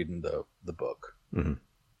whoever's reading the book. And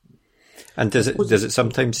does it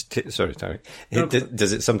sometimes sorry, Tarek.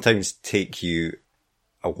 Does it sometimes take you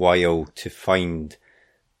a while to find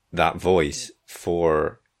that voice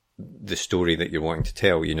for the story that you're wanting to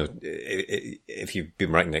tell. You know, if you've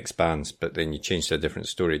been writing The Expanse, but then you change to a different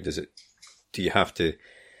story, do you have to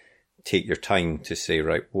take your time to say,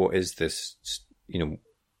 right, what is this, you know,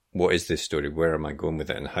 what is this story? Where am I going with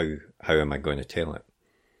it? And how am I going to tell it?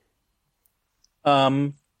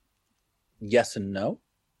 Yes and no.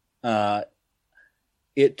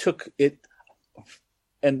 It took it,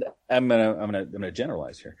 and I'm gonna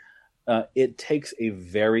generalize here. It takes a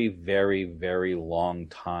very, very, very long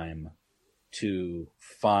time to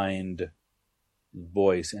find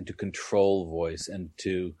voice and to control voice and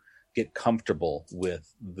to get comfortable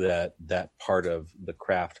with that part of the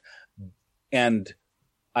craft. And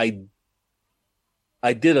I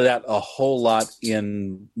did that a whole lot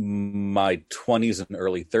in my 20s and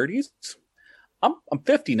early 30s. I'm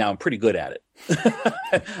 50 now. I'm pretty good at it.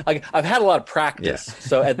 I've had a lot of practice. Yeah.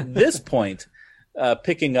 So at this point,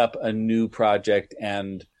 picking up a new project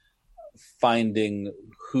and finding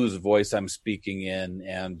whose voice I'm speaking in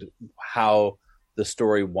and how the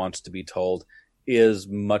story wants to be told is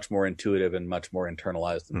much more intuitive and much more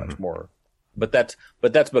internalized and much more. But that's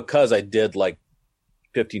because I did like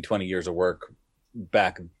 15, 20 years of work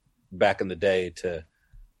back in the day to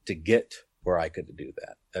get where I could do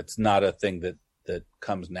that. That's not a thing that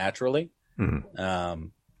comes naturally.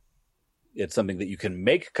 It's something that you can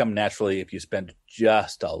make come naturally if you spend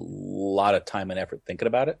just a lot of time and effort thinking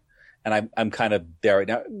about it. And I'm kind of there right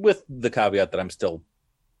now, with the caveat that I'm still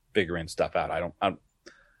figuring stuff out.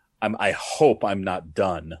 I hope I'm not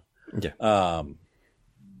done. Yeah.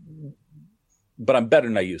 But I'm better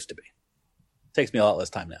than I used to be. It takes me a lot less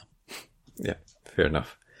time now. Yeah, fair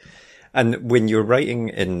enough. And when you're writing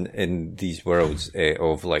in these worlds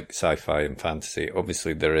of like sci-fi and fantasy,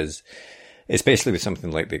 obviously there is, especially with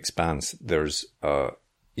something like The Expanse, there's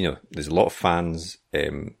there's a lot of fans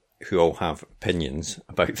who all have opinions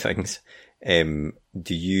about things. Do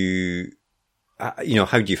you,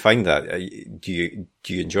 how do you find that? Do you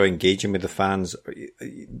enjoy engaging with the fans?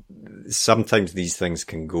 Sometimes these things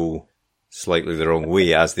can go slightly the wrong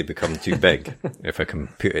way as they become too big, if I can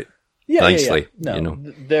put it nicely. No, you know,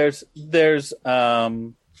 there's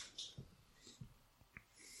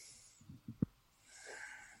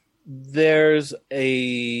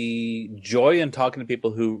a joy in talking to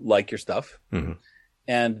people who like your stuff,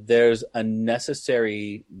 and there's a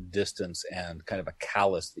necessary distance and kind of a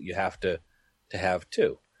callous that you have to have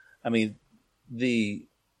too. I mean, the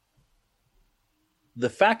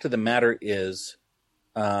fact of the matter is,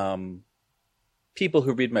 people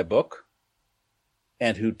who read my book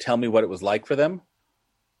and who tell me what it was like for them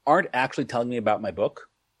aren't actually telling me about my book.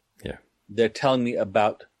 Yeah. They're telling me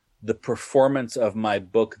about the performance of my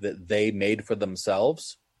book that they made for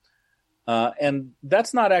themselves. And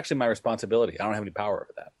that's not actually my responsibility. I don't have any power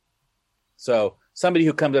over that. So somebody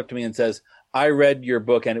who comes up to me and says, I read your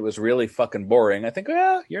book and it was really fucking boring, I think,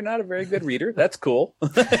 well, you're not a very good reader. That's cool.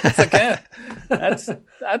 It's like,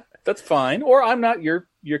 that's fine. Or I'm not your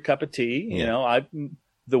cup of tea. Yeah. You know,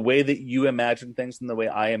 the way that you imagine things and the way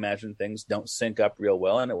I imagine things don't sync up real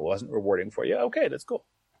well, and it wasn't rewarding for you. Okay, that's cool.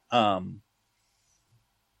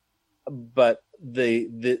 But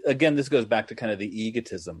again, this goes back to kind of the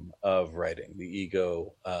egotism of writing, the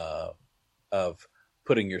ego of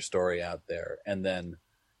putting your story out there. And then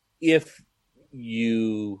if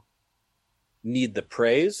you need the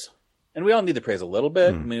praise, and we all need the praise a little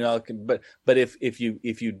bit, I mean, but if you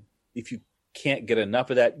can't get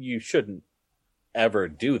enough of that, you shouldn't ever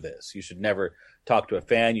do this. You should never talk to a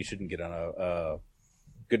fan. You shouldn't get on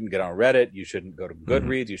get on Reddit. You shouldn't go to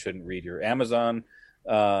Goodreads. You shouldn't read your Amazon,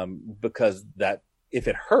 because that, if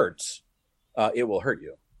it hurts, it will hurt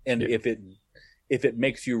you. And if it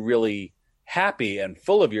makes you really happy and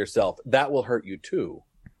full of yourself, that will hurt you too.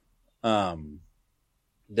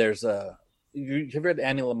 There's have you read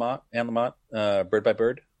Anne Lamott, Bird by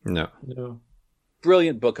Bird? No.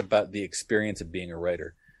 Brilliant book about the experience of being a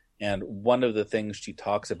writer. And one of the things she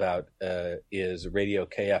talks about is radio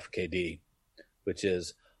KFKD, which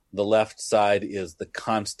is the left side is the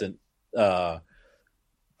constant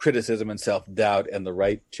criticism and self-doubt, and the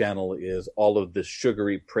right channel is all of this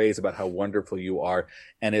sugary praise about how wonderful you are.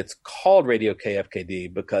 And it's called radio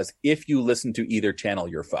KFKD because if you listen to either channel,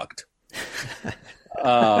 you're fucked.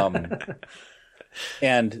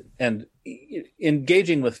 And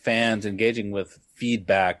engaging with fans, engaging with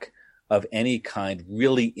feedback of any kind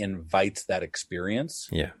really invites that experience.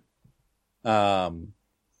 Yeah. And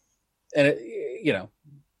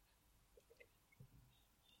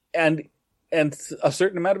and a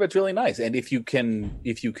certain amount of it's really nice. And if you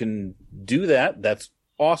can do that, that's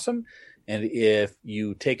awesome. And if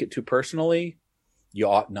you take it too personally, you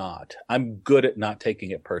ought not. I'm good at not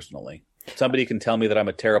taking it personally. Somebody can tell me that I'm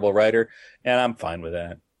a terrible writer, and I'm fine with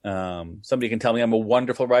that. Somebody can tell me I'm a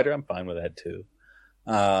wonderful writer. I'm fine with that too.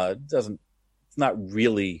 It's not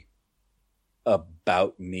really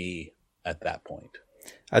about me at that point.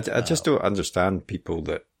 I just don't understand people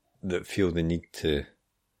that feel the need to,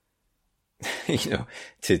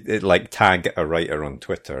 to like tag a writer on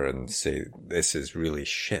Twitter and say, this is really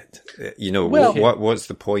shit. What's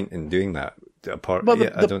the point in doing that? Apart,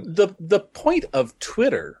 the point of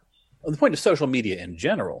Twitter, the point of social media in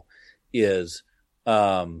general is,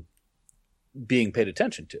 being paid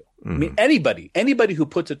attention to. I mean, anybody who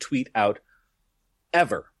puts a tweet out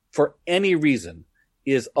ever for any reason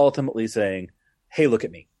is ultimately saying, hey, look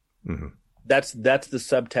at me. Mm-hmm. That's the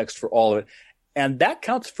subtext for all of it. And that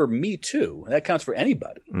counts for me too. That counts for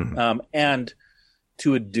anybody. Mm-hmm. And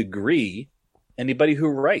to a degree, anybody who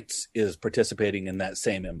writes is participating in that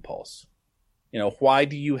same impulse. Why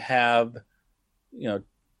do you have,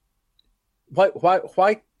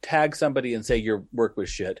 why tag somebody and say your work was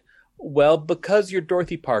shit? Well, because you're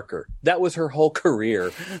Dorothy Parker. That was her whole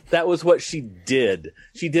career. That was what she did.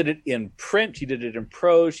 She did it in print. She did it in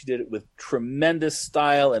prose. She did it with tremendous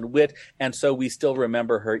style and wit. And so we still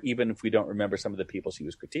remember her, even if we don't remember some of the people she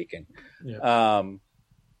was critiquing. Yeah.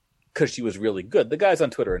 Because she was really good. The guys on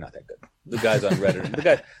Twitter are not that good. The guys on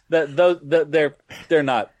Reddit, they're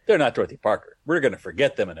not Dorothy Parker. We're going to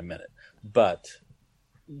forget them in a minute. But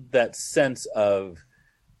that sense of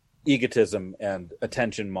egotism and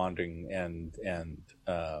attention monitoring and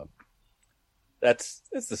it's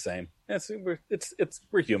the same.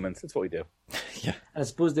 We're humans. It's what we do. Yeah. I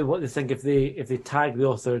suppose what they think if they tag the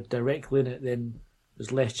author directly in it, then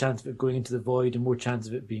there's less chance of it going into the void and more chance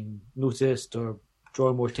of it being noticed or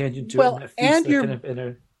drawing more attention to it.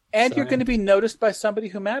 And you're going to be noticed by somebody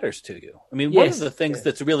who matters to you. I mean, one of the things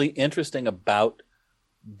that's really interesting about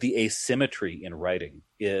the asymmetry in writing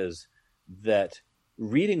is that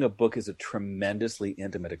reading a book is a tremendously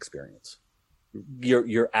intimate experience.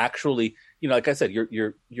 You're actually, like I said,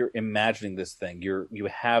 you're imagining this thing. You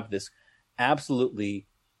have this absolutely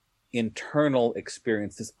internal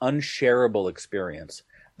experience, this unshareable experience.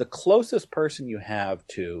 The closest person you have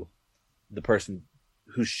to the person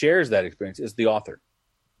who shares that experience is the author.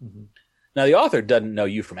 Mm-hmm. Now, the author doesn't know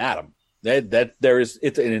you from Adam.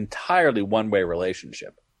 It's an entirely one-way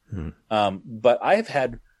relationship. Mm-hmm. But I've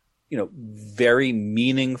had very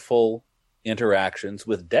meaningful interactions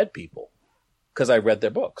with dead people because I read their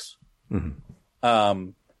books. Mm-hmm.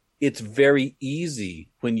 It's very easy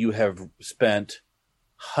when you have spent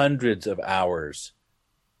hundreds of hours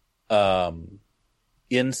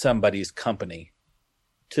in somebody's company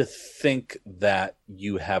to think that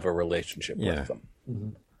you have a relationship with them.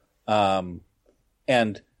 Mm-hmm.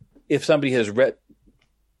 And if somebody has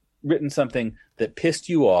written something that pissed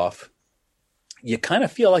you off, you kind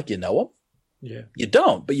of feel like you know them. Yeah. You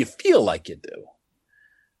don't, but you feel like you do.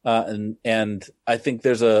 And I think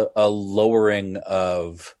there's a lowering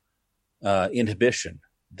of inhibition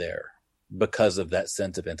there because of that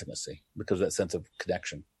sense of intimacy, because of that sense of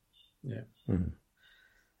connection. Yeah. Mm-hmm.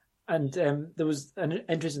 And there was an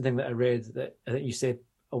interesting thing that I read that I think you said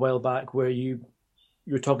a while back, where you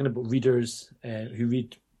were talking about readers who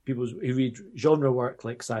read genre work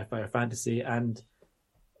like sci-fi or fantasy, and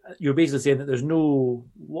you're basically saying that there's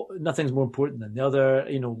nothing's more important than the other.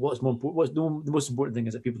 What's more important? The most important thing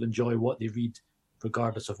is that people enjoy what they read,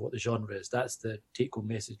 regardless of what the genre is. That's the take-home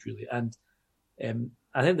message, really. And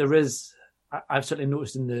I think there is. I've certainly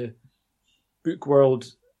noticed in the book world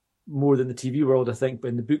more than the TV world, I think, but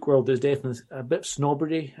in the book world, there's definitely a bit of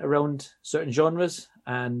snobbery around certain genres.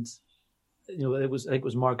 And I think it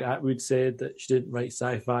was Margaret Atwood said that she didn't write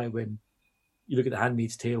sci-fi. When you look at The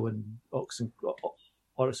Handmaid's Tale and Oryx and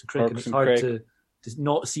Crake, and it's hard to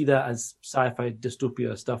not see that as sci-fi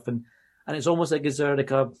dystopia stuff. And it's almost like, is there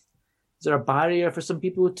a barrier for some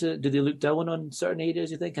people do they look down on certain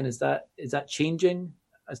areas, you think? And is that changing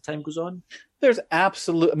as time goes on? There's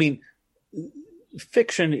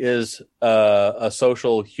fiction is a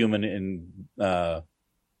social human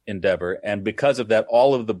endeavor, and because of that,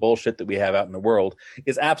 all of the bullshit that we have out in the world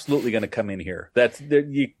is absolutely going to come in here.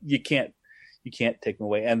 You can't take them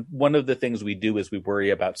away. And one of the things we do is we worry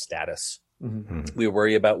about status. Mm-hmm. We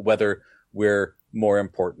worry about whether we're more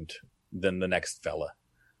important than the next fella.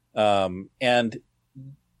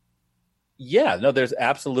 There's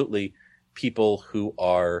absolutely people who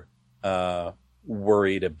are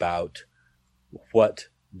worried about what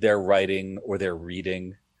their writing or their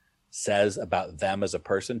reading says about them as a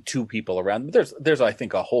person to people around them. There's I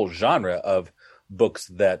think a whole genre of books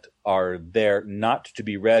that are there not to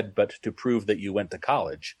be read, but to prove that you went to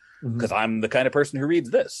college, because I'm the kind of person who reads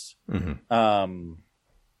this. Mm-hmm.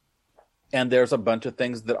 And there's a bunch of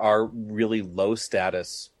things that are really low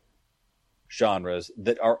status genres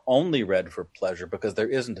that are only read for pleasure because there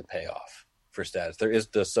isn't a payoff for status. There is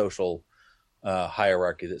the social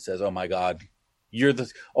hierarchy that says, "Oh my God, you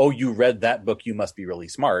read that book, you must be really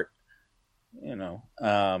smart," and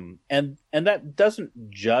that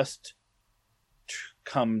doesn't just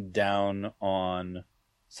come down on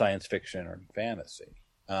science fiction or fantasy.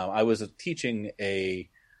 I was teaching a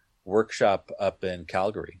workshop up in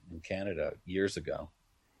Calgary in Canada years ago,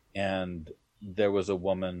 and there was a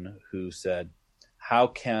woman who said, "How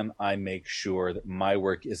can I make sure that my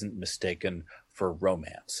work isn't mistaken for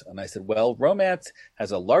romance?" And I said, "Well, romance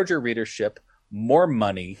has a larger readership, more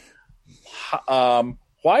money. What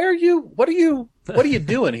are you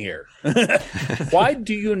doing here? Why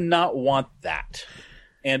do you not want that?"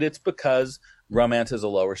 And it's because romance is a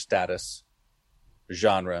lower status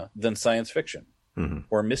genre than science fiction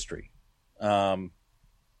or mystery.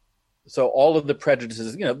 So all of the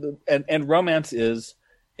prejudices, and romance is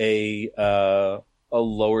a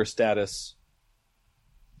lower status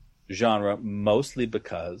genre, mostly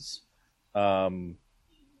because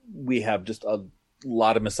we have just a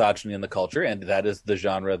lot of misogyny in the culture, and that is the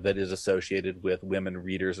genre that is associated with women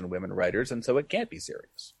readers and women writers, and so it can't be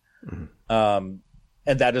serious.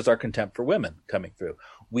 And that is our contempt for women coming through.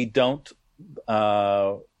 We don't,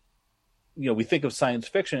 we think of science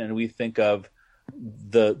fiction and we think of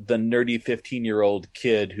the nerdy 15-year-old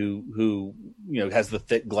kid who has the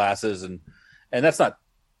thick glasses, and that's not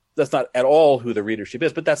at all who the readership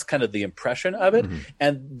is, but that's kind of the impression of it.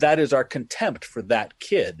 And that is our contempt for that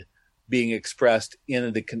kid being expressed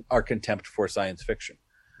in our contempt for science fiction.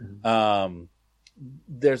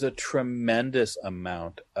 There's a tremendous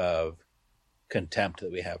amount of contempt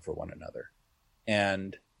that we have for one another,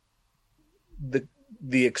 and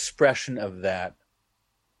the expression of that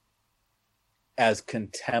as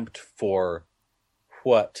contempt for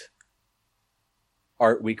what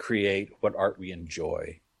art we create, what art we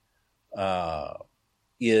enjoy,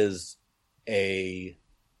 is a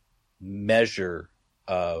measure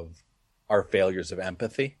of our failures of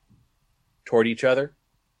empathy toward each other,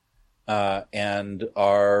 and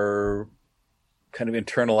our kind of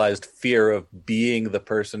internalized fear of being the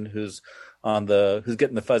person who's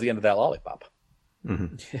getting the fuzzy end of that lollipop.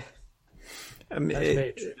 I mean,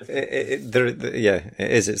 it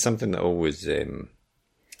is. It's something that always.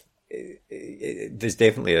 There's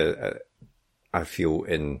definitely I feel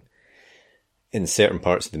in certain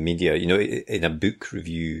parts of the media, in a book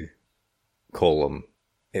review column,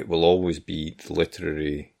 it will always be the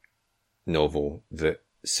literary novel that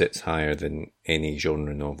sits higher than any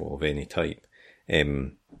genre novel of any type.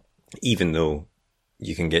 Even though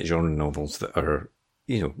you can get genre novels that are,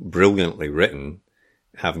 brilliantly written,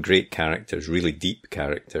 have great characters, really deep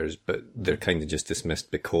characters, but they're kind of just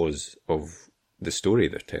dismissed because of the story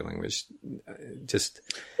they're telling, which just...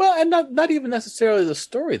 Well, and not even necessarily the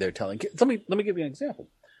story they're telling. Let me give you an example.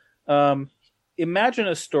 Imagine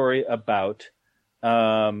a story about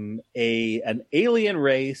an alien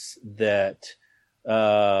race that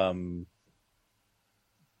comes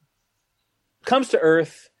to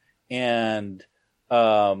Earth and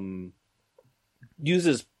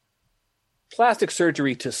uses plastic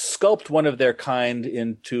surgery to sculpt one of their kind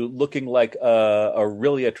into looking like a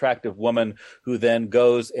really attractive woman, who then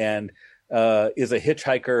goes and is a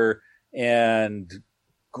hitchhiker and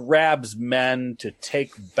grabs men to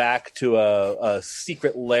take back to a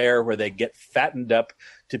secret lair where they get fattened up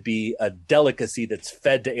to be a delicacy that's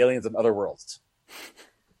fed to aliens in other worlds.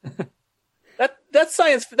 That's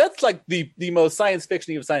science. That's like the most science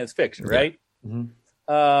fiction of science fiction, right?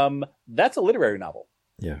 Mm-hmm. That's a literary novel.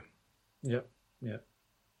 Yeah. Yeah.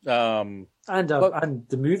 And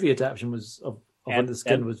the movie adaptation of Under the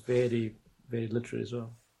Skin was very, very literary as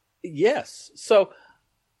well. Yes. So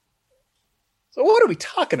what are we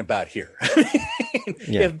talking about here?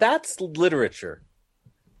 If that's literature,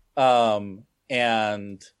 and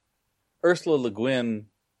Ursula Le Guin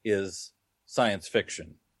is science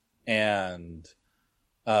fiction, and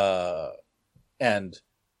N.K.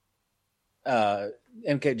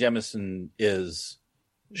 Jemisin is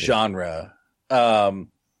genre,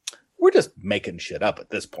 we're just making shit up at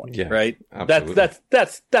this point, right? Absolutely.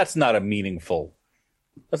 That's not a meaningful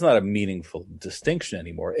distinction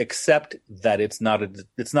anymore, except that it's not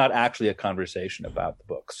actually a conversation about the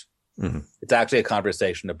books. Mm-hmm. It's actually a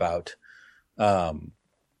conversation about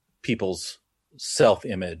people's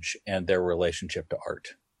self-image and their relationship to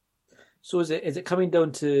art. So is it coming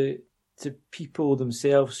down to people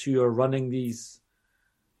themselves who are running these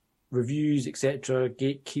reviews, etc.,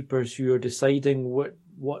 gatekeepers who are deciding what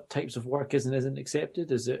what types of work is and isn't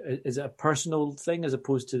accepted? Is it a personal thing as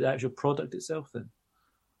opposed to the actual product itself then?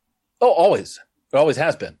 Oh, always. It always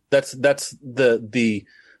has been. That's the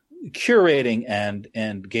curating and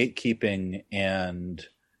gatekeeping and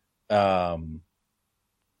all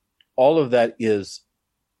of that is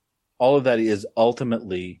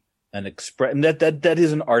ultimately an express, and that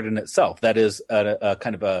is an art in itself. That is a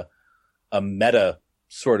kind of a meta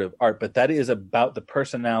sort of art, but that is about the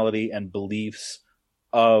personality and beliefs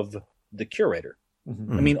of the curator.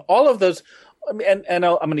 Mm-hmm. I mean, all of those. I mean, and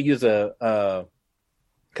I'm going to use a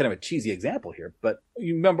kind of a cheesy example here, but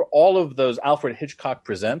you remember all of those Alfred Hitchcock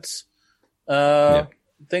Presents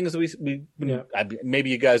things we maybe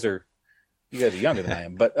you guys are younger than I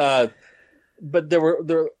am, but there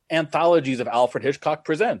were anthologies of Alfred Hitchcock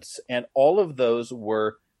Presents, and all of those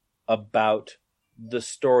were about the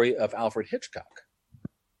story of Alfred Hitchcock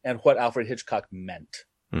and what Alfred Hitchcock meant.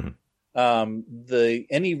 Mm-hmm.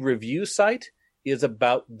 Any review site is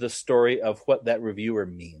about the story of what that reviewer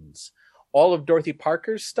means. All of Dorothy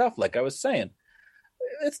Parker's stuff, like I was saying,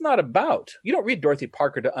 it's not about, you don't read Dorothy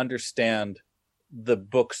Parker to understand the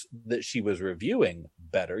books that she was reviewing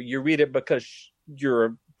better. You read it because you're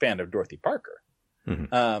a fan of Dorothy Parker.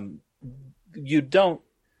 Mm-hmm. You don't,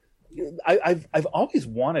 I've always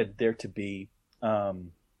wanted there to be,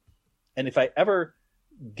 and if I ever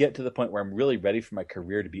get to the point where I'm really ready for my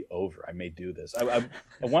career to be over, I may do this. I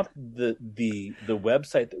want the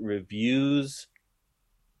website that reviews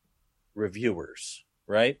reviewers,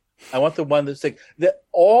 right? I want the one that's like that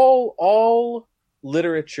all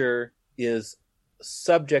literature is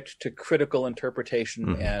subject to critical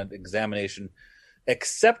interpretation and examination,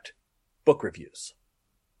 except book reviews.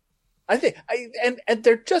 I think and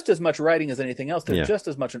they're just as much writing as anything else. They're just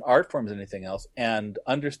as much an art form as anything else. And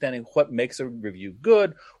understanding what makes a review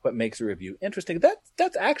good, what makes a review interesting,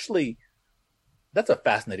 that's a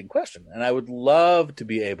fascinating question. And I would love to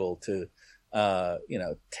be able to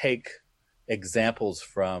take examples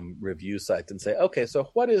from review sites and say, okay, so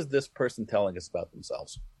what is this person telling us about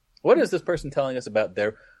themselves? What is this person telling us about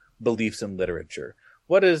their beliefs in literature?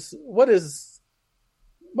 What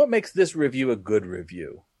makes this review a good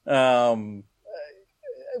review? And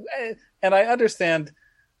I understand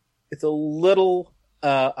it's a little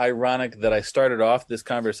ironic that I started off this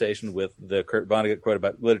conversation with the Kurt Vonnegut quote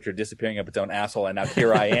about literature disappearing up its own asshole, and now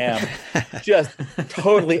here I am just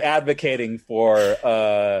totally advocating for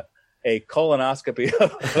a colonoscopy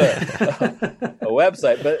of a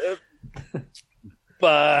website. But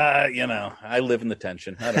I live in the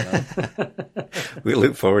tension. I don't know. We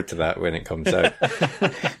look forward to that when it comes out.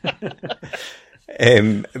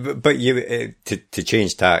 But you, to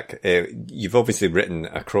change tack, you've obviously you've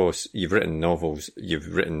written novels,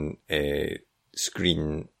 you've written you've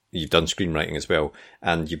done screenwriting as well,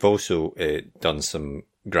 and you've also done some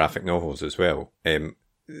graphic novels as well.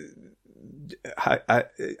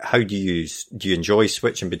 How do you enjoy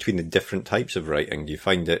switching between the different types of writing? Do you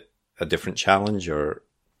find it a different challenge, or?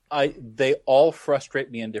 They all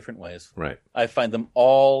frustrate me in different ways. Right. I find them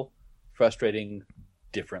all frustrating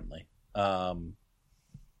differently.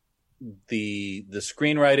 The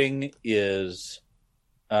screenwriting is,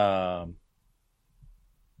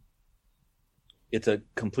 it's a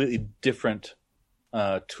completely different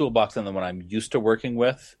toolbox than the one I'm used to working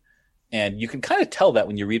with. And you can kind of tell that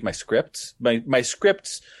when you read my scripts. My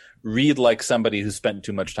scripts read like somebody who spent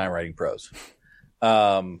too much time writing prose.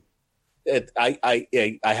 I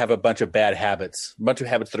have a bunch of bad habits, a bunch of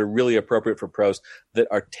habits that are really appropriate for prose that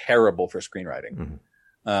are terrible for screenwriting.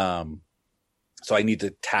 Mm-hmm. So I need to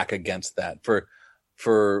tack against that.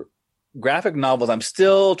 For graphic novels, I'm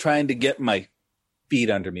still trying to get my feet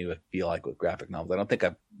under me with graphic novels. I don't think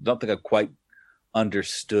I've quite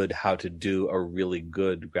understood how to do a really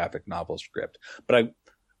good graphic novel script, but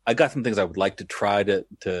I got some things I would like to try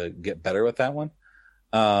to get better with that one.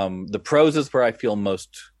 The prose is where I feel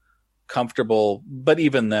most comfortable, but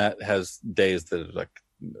even that has days that are like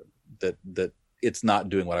that it's not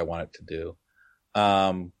doing what I want it to do.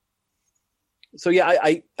 So yeah,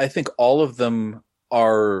 I think all of them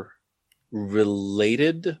are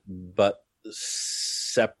related but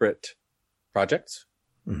separate projects.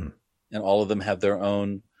 Mm-hmm. And all of them have their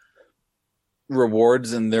own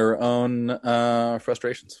rewards and their own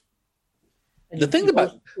frustrations. The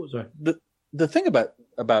thing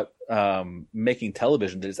about making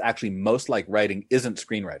television that is actually most like writing isn't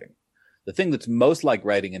screenwriting. The thing that's most like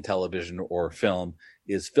writing in television or film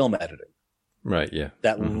is film editing. Right. Yeah.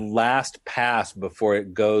 That last pass before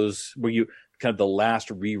it goes, where you kind of the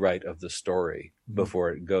last rewrite of the story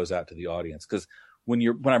before it goes out to the audience. Because when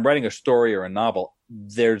I'm writing a story or a novel,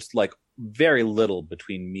 there's like very little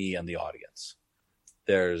between me and the audience.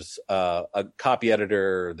 there's a copy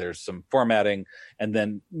editor, there's some formatting, and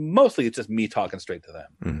then mostly it's just me talking straight to them.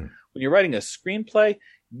 Mm-hmm. When you're writing a screenplay,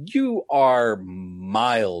 you are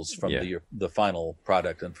miles from the final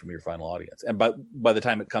product and from your final audience. And by the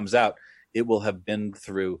time it comes out, it will have been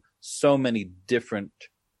through so many different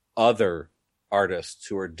other artists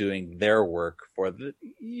who are doing their work for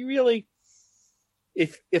you really,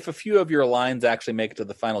 if a few of your lines actually make it to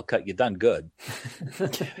the final cut, you've done good.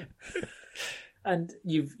 And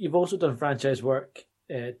you've also done franchise work,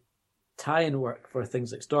 tie-in work for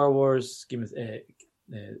things like Star Wars, the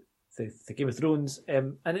Game of Thrones.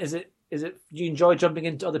 And is it do you enjoy jumping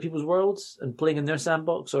into other people's worlds and playing in their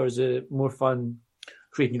sandbox, or is it more fun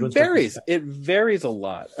creating your own? It varies a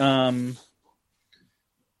lot.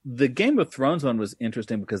 The Game of Thrones one was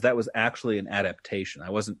interesting because that was actually an adaptation. I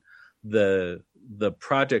wasn't the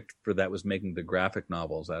project for that was making the graphic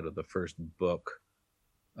novels out of the first book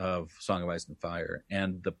of Song of Ice and Fire,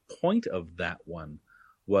 and the point of that one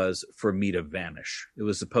was for me to vanish. It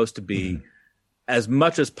was supposed to be as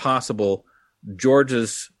much as possible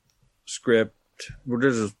George's script,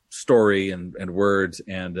 George's story and words,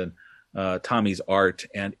 and then Tommy's art.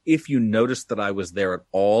 And if you noticed that I was there at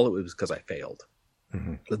all, it was because I failed.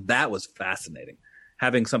 Mm-hmm. So that was fascinating.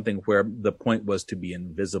 Having something where the point was to be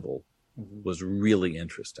invisible was really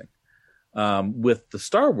interesting. With the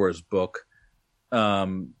Star Wars book,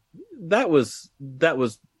 that was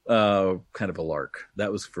kind of a lark.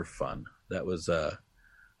 That was for fun. That was a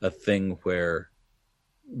thing where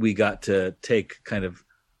we got to take kind of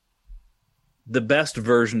the best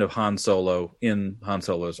version of Han Solo in Han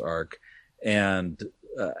Solo's arc, and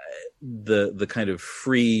the kind of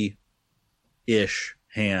free-ish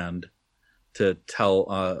hand to tell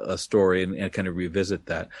a story and kind of revisit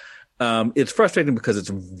that. It's frustrating because it's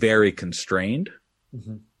very constrained.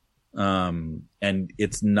 And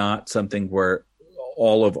it's not something where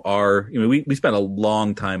all of our, we spent a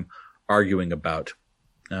long time arguing about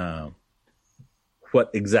what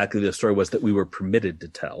exactly the story was that we were permitted to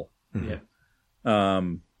tell.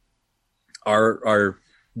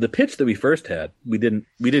 The pitch that we first had, we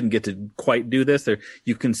didn't get to quite do this. There,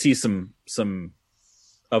 you can see some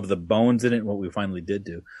of the bones in it, what we finally did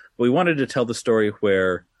do. But we wanted to tell the story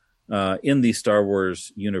where, in the Star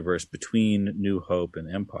Wars universe between New Hope and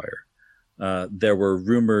Empire, there were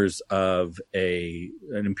rumors of an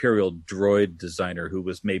Imperial droid designer who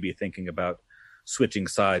was maybe thinking about switching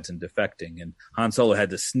sides and defecting. And Han Solo had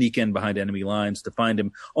to sneak in behind enemy lines to find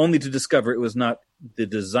him, only to discover it was not the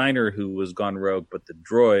designer who was gone rogue, but the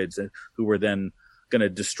droids who were then going to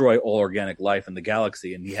destroy all organic life in the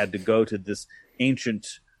galaxy. And he had to go to this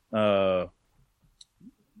ancient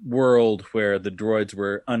world where the droids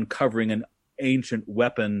were uncovering an ancient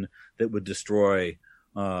weapon that would destroy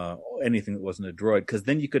anything that wasn't a droid. Because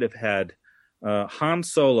then you could have had Han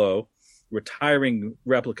Solo retiring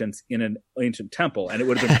replicants in an ancient temple, and it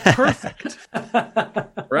would have been perfect.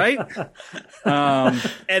 Right?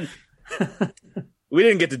 And we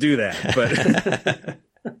didn't get to do that, but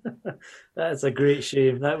that's a great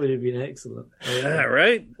shame. That would have been excellent. Yeah,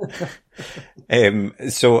 right?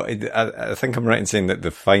 So I think I'm right in saying that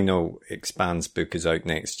the final Expanse book is out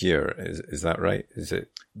next year. Is that right? Is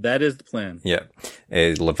it? That is the plan. Yeah.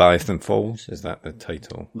 Leviathan Falls, is that the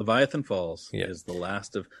title? Leviathan Falls is the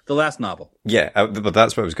last novel. Yeah, but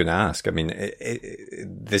that's what I was going to ask. I mean,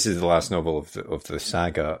 this is the last novel of the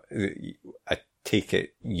saga. I take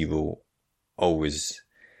it you will always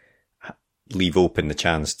leave open the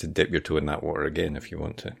chance to dip your toe in that water again if you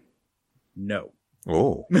want to. No.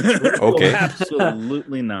 Oh, okay.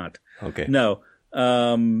 Absolutely not. Okay. No.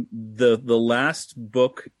 The last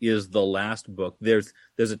book is the last book. There's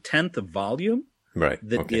a 10th volume, right?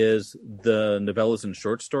 That is the novellas and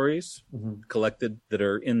short stories collected that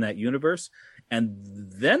are in that universe, and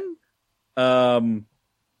then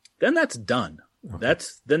that's done. Okay.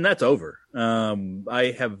 That's over.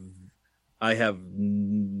 I have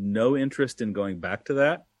no interest in going back to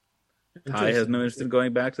that. Ty has no interest in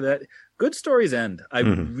going back to that. Good stories end. I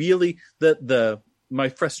really my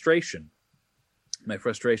frustration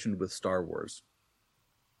with Star Wars,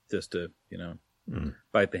 just to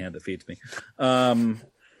bite the hand that feeds me,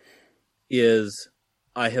 is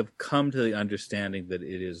I have come to the understanding that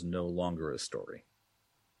it is no longer a story.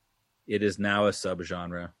 It is now a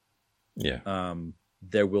subgenre. Yeah.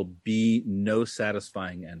 There will be no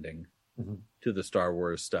satisfying ending to the Star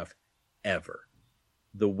Wars stuff ever.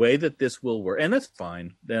 The way that this will work, and that's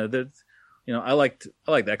fine. I liked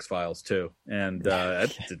X-Files too, and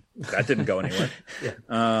that didn't go anywhere.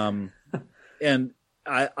 And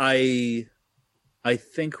I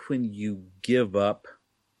think when you give up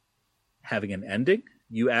having an ending,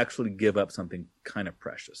 you actually give up something kind of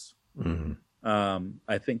precious.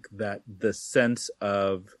 I think that the sense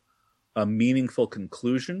of a meaningful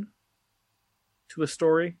conclusion to a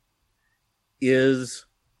story is,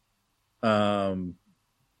 for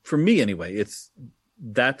me anyway,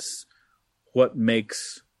 that's what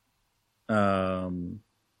makes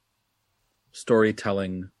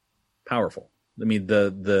storytelling powerful. I mean,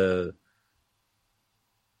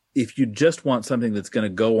 if you just want something that's going to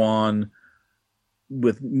go on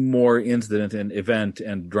with more incident and event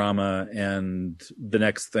and drama and the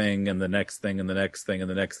next thing and the next thing and the next thing and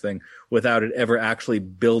the next thing, without it ever actually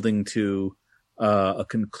building to a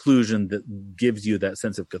conclusion that gives you that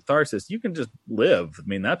sense of catharsis, you can just live. I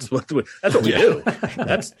mean, that's what we do.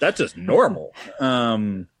 That's just normal.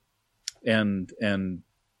 And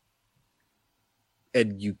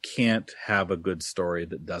you can't have a good story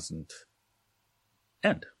that doesn't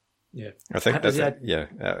end. Yeah, I think that's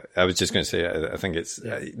I was just going to say, I think it's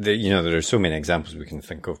there are so many examples we can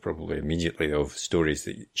think of probably immediately of stories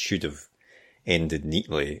that should have ended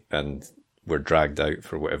neatly and were dragged out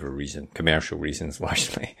for whatever reason, commercial reasons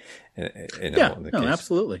largely. In a lot of the case.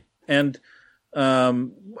 Absolutely. And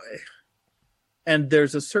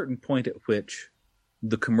there's a certain point at which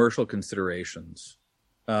the commercial considerations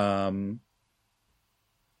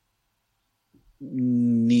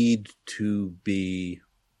need to be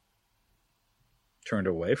turned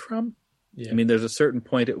away from. I mean, there's a certain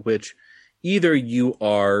point at which either you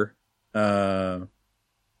are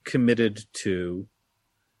committed to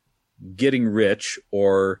getting rich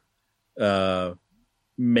or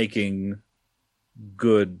making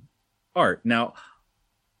good art. Now,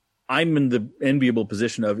 I'm in the enviable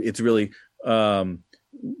position of it's really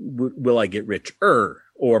will I get richer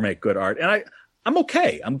or make good art? And I'm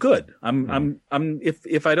okay. I'm good. I'm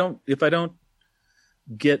if I don't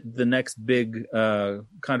get the next big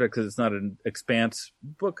contract because it's not an Expanse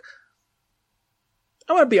book,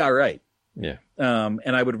 I want to be all right. Yeah.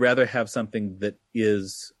 And I would rather have something that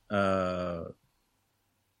is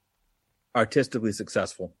artistically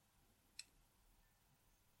successful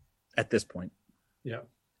at this point. Yeah.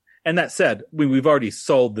 And that said, we've already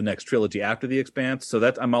sold the next trilogy after The Expanse, so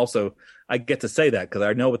that I get to say that because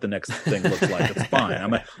I know what the next thing looks like. It's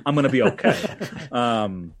fine. I'm going to be okay.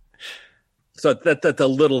 So that's a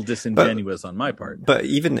little disingenuous on my part. But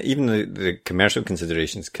even the commercial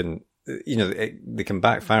considerations can, they can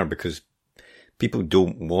backfire because people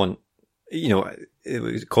don't want,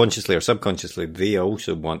 consciously or subconsciously, they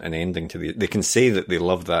also want an ending to they can say that they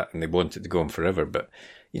love that and they want it to go on forever. But,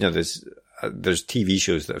 there's TV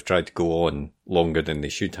shows that have tried to go on longer than they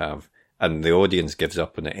should have, and the audience gives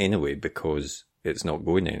up on it anyway because it's not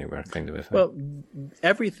going anywhere, kind of a thing. Well,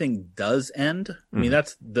 everything does end. I mean,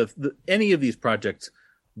 that's any of these projects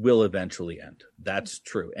will eventually end. That's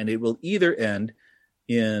true. And it will either end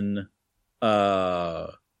in a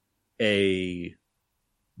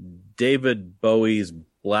David Bowie's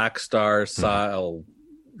Black Star style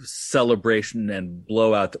celebration and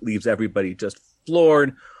blowout that leaves everybody just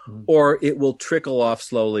floored, or it will trickle off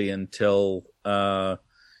slowly until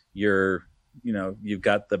you've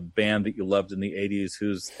got the band that you loved in the 80s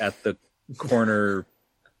who's at the corner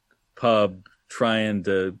pub trying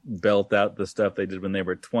to belt out the stuff they did when they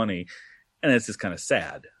were 20, and it's just kind of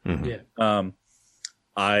sad.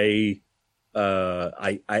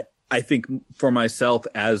 I think for myself,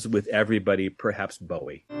 as with everybody, perhaps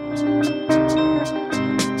Bowie.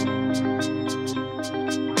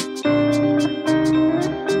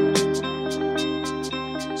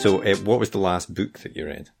 So what was the last book that you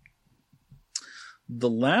read? The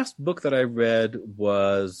last book that I read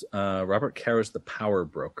was Robert Cara's The Power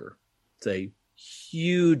Broker. It's a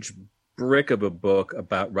huge brick of a book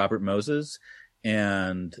about Robert Moses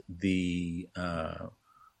and the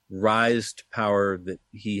rise to power that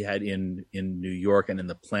he had in New York and in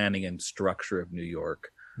the planning and structure of New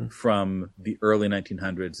York from the early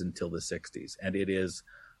 1900s until the 60s. And it is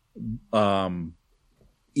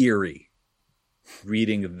eerie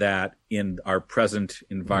reading that in our present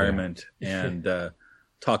environment and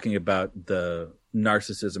talking about the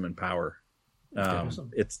narcissism and power.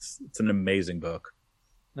 Awesome. It's an amazing book.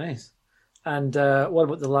 Nice. And what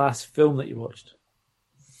about the last film that you watched?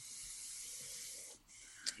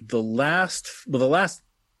 The last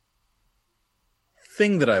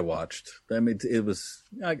thing that I watched, I mean, it was,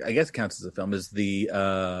 I guess it counts as a film, is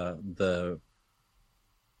the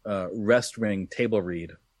Rest Ring table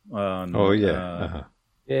read. On, that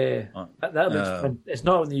looks fun. It's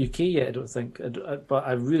not in the UK yet, I don't think, but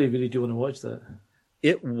I really, really do want to watch that.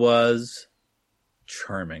 It was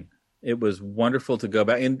charming. It was wonderful to go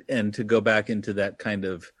back and to go back into that kind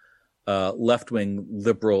of left-wing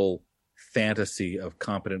liberal fantasy of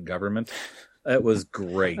competent government. It was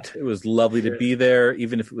great. It was lovely to be there,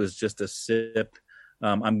 even if it was just a sip.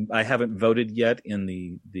 I haven't voted yet in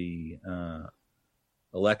the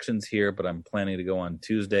elections here, but I'm planning to go on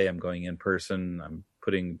Tuesday. I'm going in person. I'm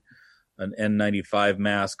putting an N95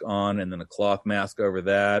 mask on and then a cloth mask over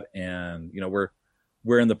that. And, you know,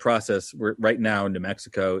 we're in the process. We're right now, New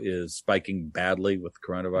Mexico is spiking badly with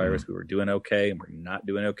coronavirus. We were doing okay and we're not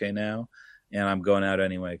doing okay now. And I'm going out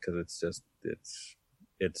anyway, because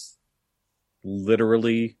it's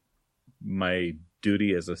literally my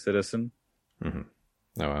duty as a citizen. Mm-hmm.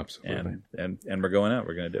 No, absolutely. And we're going out.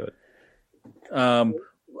 We're going to do it.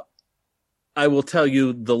 I will tell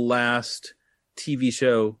you the last TV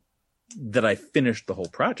show that I finished the whole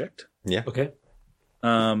project. Yeah. Okay.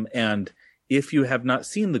 And if you have not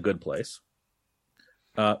seen The Good Place,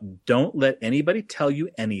 don't let anybody tell you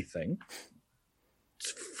anything.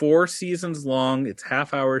 It's 4 seasons long. It's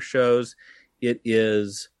half-hour shows. It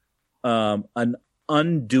is an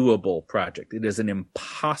undoable project. It is an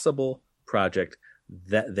impossible project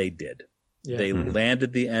that they did. Yeah. They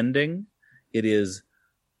landed the ending. It is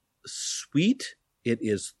sweet. It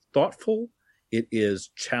is thoughtful. It is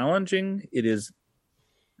challenging. It is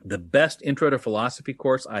the best intro to philosophy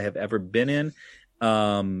course I have ever been in.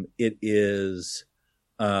 It is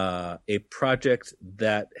a project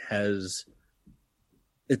that has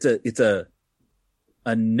it's a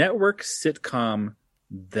network sitcom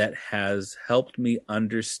that has helped me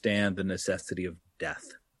understand the necessity of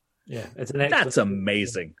death. Yeah, that's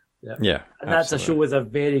amazing. Yeah, and that's a show with a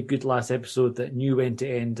very good last episode that knew when to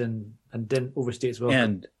end and didn't overstay its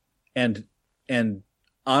welcome. And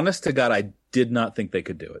honest to God, I did not think they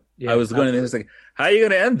could do it. Yeah, I was going to think, like, how are you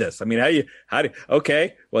going to end this? I mean,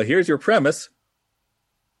 okay, well, here's your premise.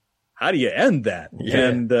 How do you end that? Yeah.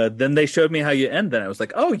 And then they showed me how you end that. I was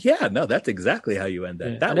like, oh yeah, no, that's exactly how you end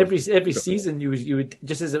that. Yeah. That and every season you would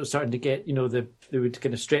just as it was starting to get, you know, they would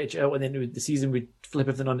kind of stretch it out, and then the season would flip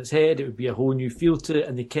everything on its head. It would be a whole new feel to it,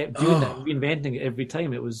 and they kept doing that, reinventing it every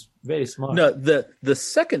time. It was very smart. No, the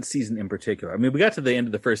second season in particular. I mean, we got to the end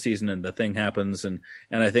of the first season, and the thing happens, and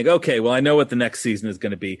I think, okay, well, I know what the next season is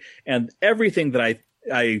going to be, and everything that I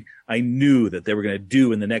knew that they were going to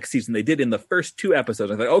do in the next season, they did in the first 2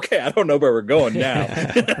 episodes. I thought, okay, I don't know where we're going now.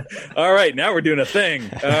 All right, now we're doing a thing.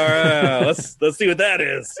 All right, let's see what that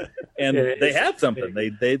is. And they had something.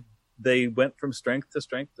 They went from strength to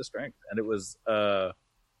strength to strength, and it was a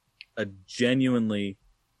genuinely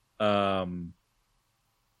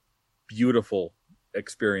beautiful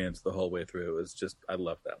experience the whole way through. It was just, I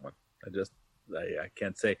loved that one. I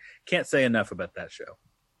can't say enough about that show.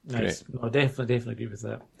 Nice. No, definitely agree with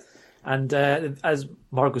that. And as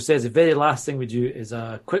Marco says, the very last thing we do is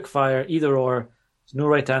a quick fire, either or. There's no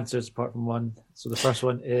right answers apart from one. So the first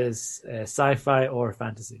one is sci-fi or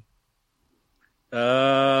fantasy.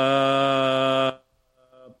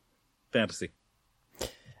 Fantasy.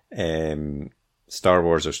 Star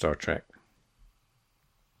Wars or Star Trek?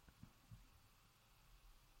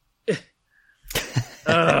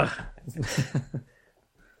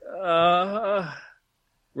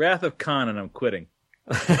 Wrath of Khan, and I'm quitting.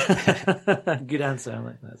 Good answer. I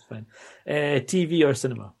like that. That's fine. TV or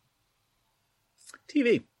cinema?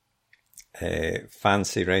 TV.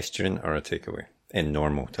 Fancy restaurant or a takeaway in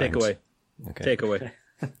normal times? Takeaway. Okay. Takeaway.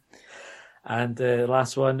 And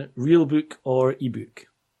last one, real book or ebook?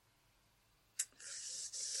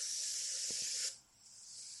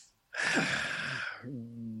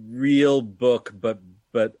 Real book, but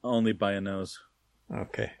only by a nose.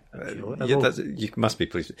 Okay. You must be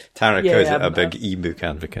pleased. Tarek is a big ebook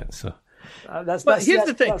advocate, so. Here's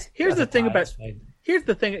the thing. Here's the thing about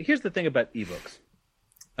ebooks.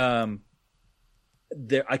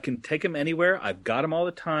 I can take them anywhere. I've got them all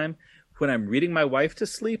the time. When I'm reading my wife to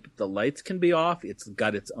sleep, the lights can be off. It's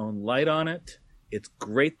got its own light on it. It's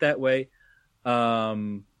great that way.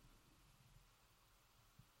 But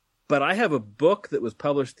I have a book that was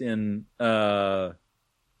published in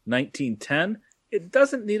 1910. It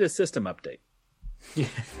doesn't need a system update.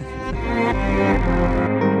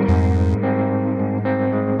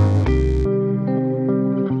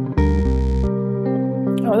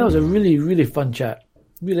 Oh, that was a really, really fun chat.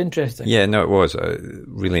 Really interesting. Yeah, no, it was. I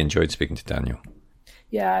really enjoyed speaking to Daniel.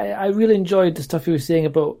 Yeah, I really enjoyed the stuff he was saying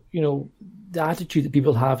about, you know, the attitude that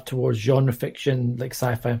people have towards genre fiction, like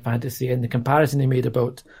sci-fi and fantasy, and the comparison he made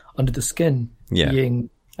about Under the Skin being...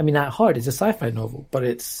 I mean, at heart, it's a sci-fi novel, but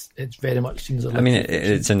it's very much seems like... I mean,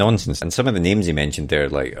 it's a nonsense. And some of the names he mentioned there,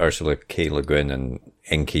 like Ursula K. Le Guin and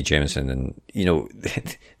N.K. Jemisin, and, you know,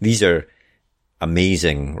 these are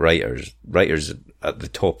amazing writers at the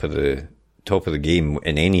top of the game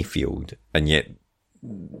in any field, and yet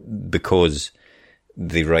because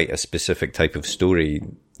they write a specific type of story,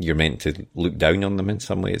 you're meant to look down on them in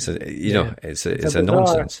some way. It's a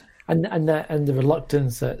nonsense. And the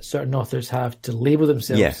reluctance that certain authors have to label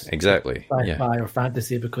themselves, exactly, sci-fi or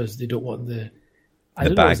fantasy, because they don't want the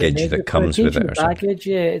baggage that comes with it. Or baggage,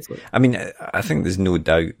 I mean, I think there's no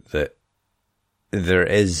doubt that there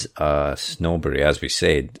is a snobbery, as we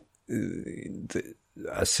said,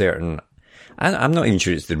 a certain. I'm not even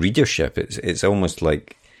sure it's the readership. It's almost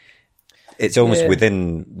like. It's almost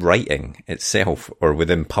within writing itself, or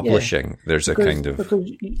within publishing. There's a kind of... Because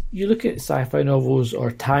you look at sci-fi novels or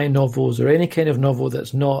Thai novels or any kind of novel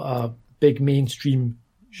that's not a big mainstream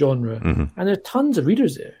genre, and there are tons of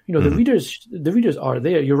readers there. The readers are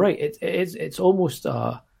there. You're right. It's almost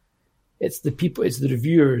it's the people, it's the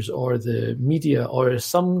reviewers or the media or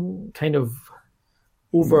some kind of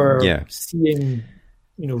overseeing,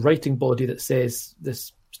 writing body that says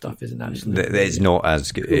this stuff isn't actually. It's not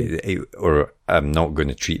as good, or I'm not going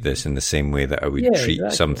to treat this in the same way that I would treat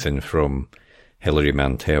something from Hilary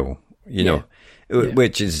Mantel,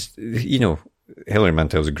 which is, Hilary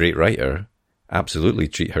Mantel's a great writer. Absolutely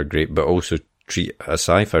treat her great, but also treat a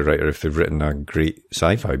sci-fi writer if they've written a great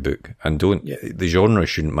sci-fi book, and the genre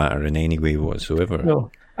shouldn't matter in any way whatsoever. No,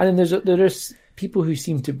 and then there's people who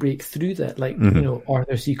seem to break through that, like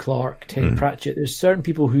Arthur C. Clarke, Terry Pratchett. There's certain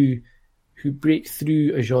people who break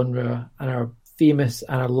through a genre and are famous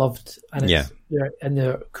and are loved, and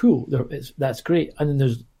they're cool. That's great. And then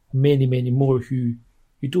there's many, many more who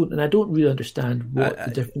don't, and I don't really understand what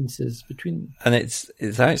the difference is between them. And it's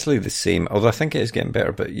actually the same, although I think it is getting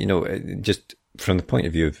better. But just from the point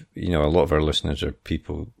of view of a lot of our listeners are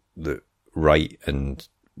people that write and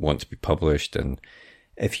want to be published, and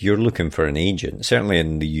if you're looking for an agent, certainly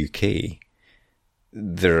in the UK,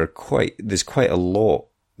 there's quite a lot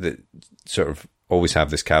that sort of always have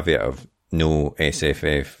this caveat of no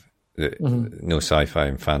SFF, no sci-fi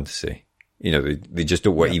and fantasy. They just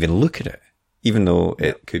don't want to even look at it, even though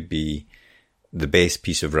it could be the best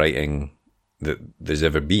piece of writing that there's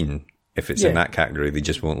ever been. If it's in that category, they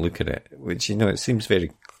just won't look at it, which, it seems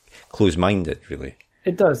very close-minded, really.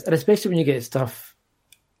 It does, and especially when you get stuff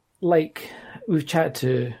like we've chatted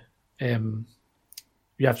to,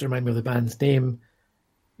 you have to remind me of the band's name,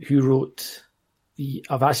 who wrote...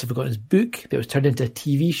 I've actually forgotten his book that was turned into a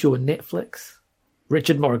TV show on Netflix.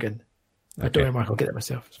 Richard Morgan. Okay. I don't remember. I'll get it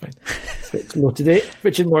myself. It's fine. It's low today.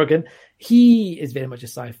 Richard Morgan. He is very much a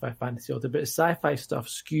sci-fi fantasy author, but his sci-fi stuff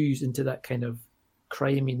skews into that kind of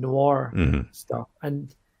crimey noir stuff.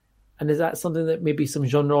 And is that something that maybe some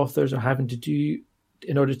genre authors are having to do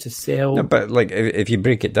in order to sell? No, but like if you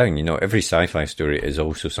break it down, every sci-fi story is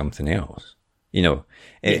also something else. A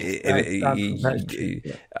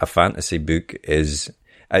fantasy book is,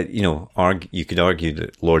 you could argue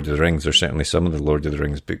that Lord of the Rings, or certainly some of the Lord of the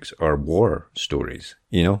Rings books, are war stories,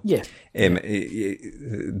 Yeah.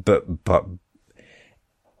 But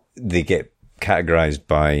they get categorized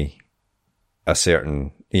by a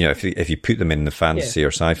certain, if you put them in the fantasy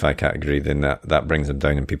or sci-fi category, then that brings them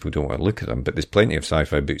down and people don't want to look at them. But there's plenty of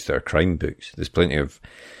sci-fi books that are crime books. There's plenty of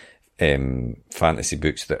fantasy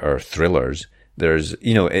books that are thrillers. There's,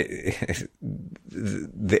 a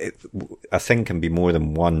thing can be more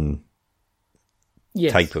than one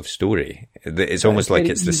type of story. It's almost like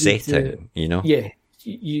it's the setting, Yeah.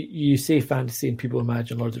 You say fantasy and people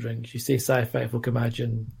imagine Lord of the Rings. You say sci-fi, folk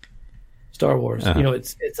imagine Star Wars.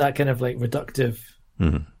 It's that kind of like reductive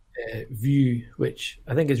view, which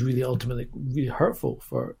I think is really ultimately really hurtful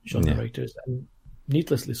for genre writers, and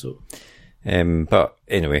needlessly so. But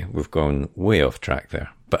anyway, we've gone way off track there.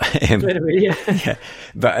 But anyway,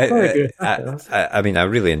 But I mean, I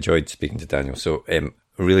really enjoyed speaking to Daniel. So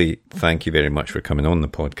really, thank you very much for coming on the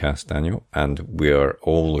podcast, Daniel. And we are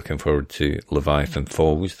all looking forward to Leviathan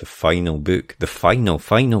Falls, the final book,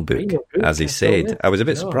 as he said. I was a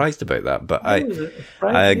bit surprised about that, but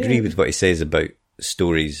I agree with what he says about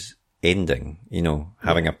stories ending.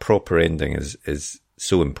 Having a proper ending is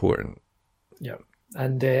so important. Yeah,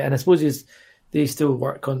 and I suppose they still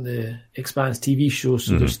work on the Expanse TV show,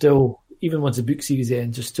 so there's still, even once the book series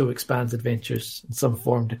ends, there's still Expanse adventures in some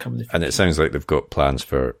form to come in the future. And it sounds like they've got plans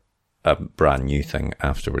for a brand new thing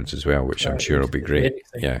afterwards as well, which I'm sure will be great.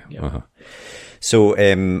 Yeah. So,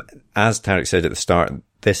 as Tarek said at the start,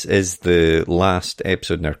 this is the last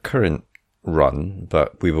episode in our current run,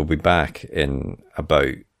 but we will be back in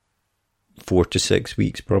about 4 to 6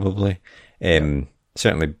 weeks, probably.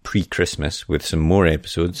 Certainly pre-Christmas, with some more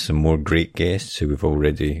episodes, some more great guests who we've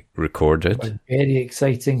already recorded. A very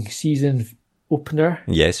exciting season opener.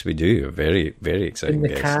 Yes, we do. A very, very exciting In the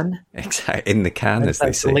guest. can. Exactly. In the can, as they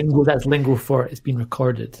That's say. lingo. That's lingo for it's been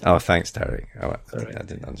recorded. Oh, thanks, Tarek. Sorry. I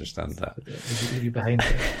didn't understand that. Leave you behind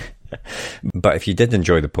it. But if you did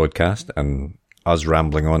enjoy the podcast and us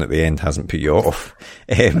rambling on at the end hasn't put you off,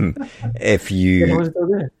 if you... Was it still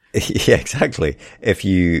there? Yeah, exactly. If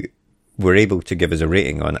you were able to give us a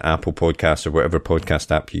rating on Apple Podcasts or whatever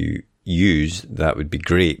podcast app you use, that would be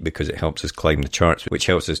great because it helps us climb the charts, which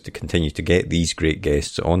helps us to continue to get these great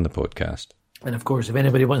guests on the podcast. And of course, if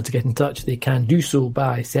anybody wants to get in touch, they can do so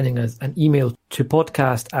by sending us an email to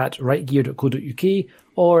podcast@rightgear.co.uk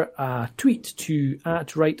or a tweet to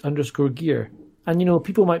 @right_gear. And,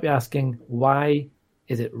 people might be asking, why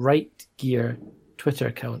is it Right Gear Twitter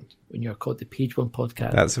account when you're called the Page One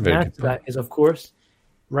Podcast? That's a very good point. That is, of course,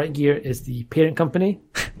 Right Gear is the parent company.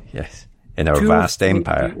 Yes. In our vast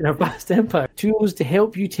empire. In our vast empire. Tools to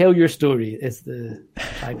help you tell your story is the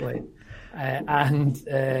tagline. And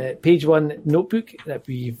Page One Notebook that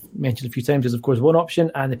we've mentioned a few times is, of course, one option,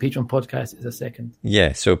 and the Page One Podcast is a second.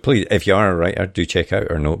 Yeah, so please, if you are a writer, do check out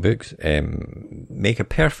our notebooks. Make a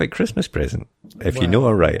perfect Christmas present if you know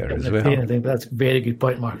a writer as well. Anything, but that's a very good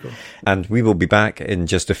point, Marco. And we will be back in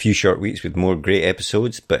just a few short weeks with more great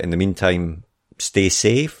episodes. But in the meantime, stay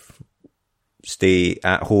safe, stay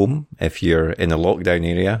at home if you're in a lockdown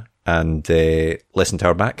area, and listen to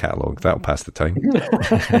our back catalogue. That'll pass the time.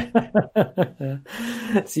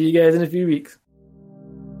 See you guys in a few weeks.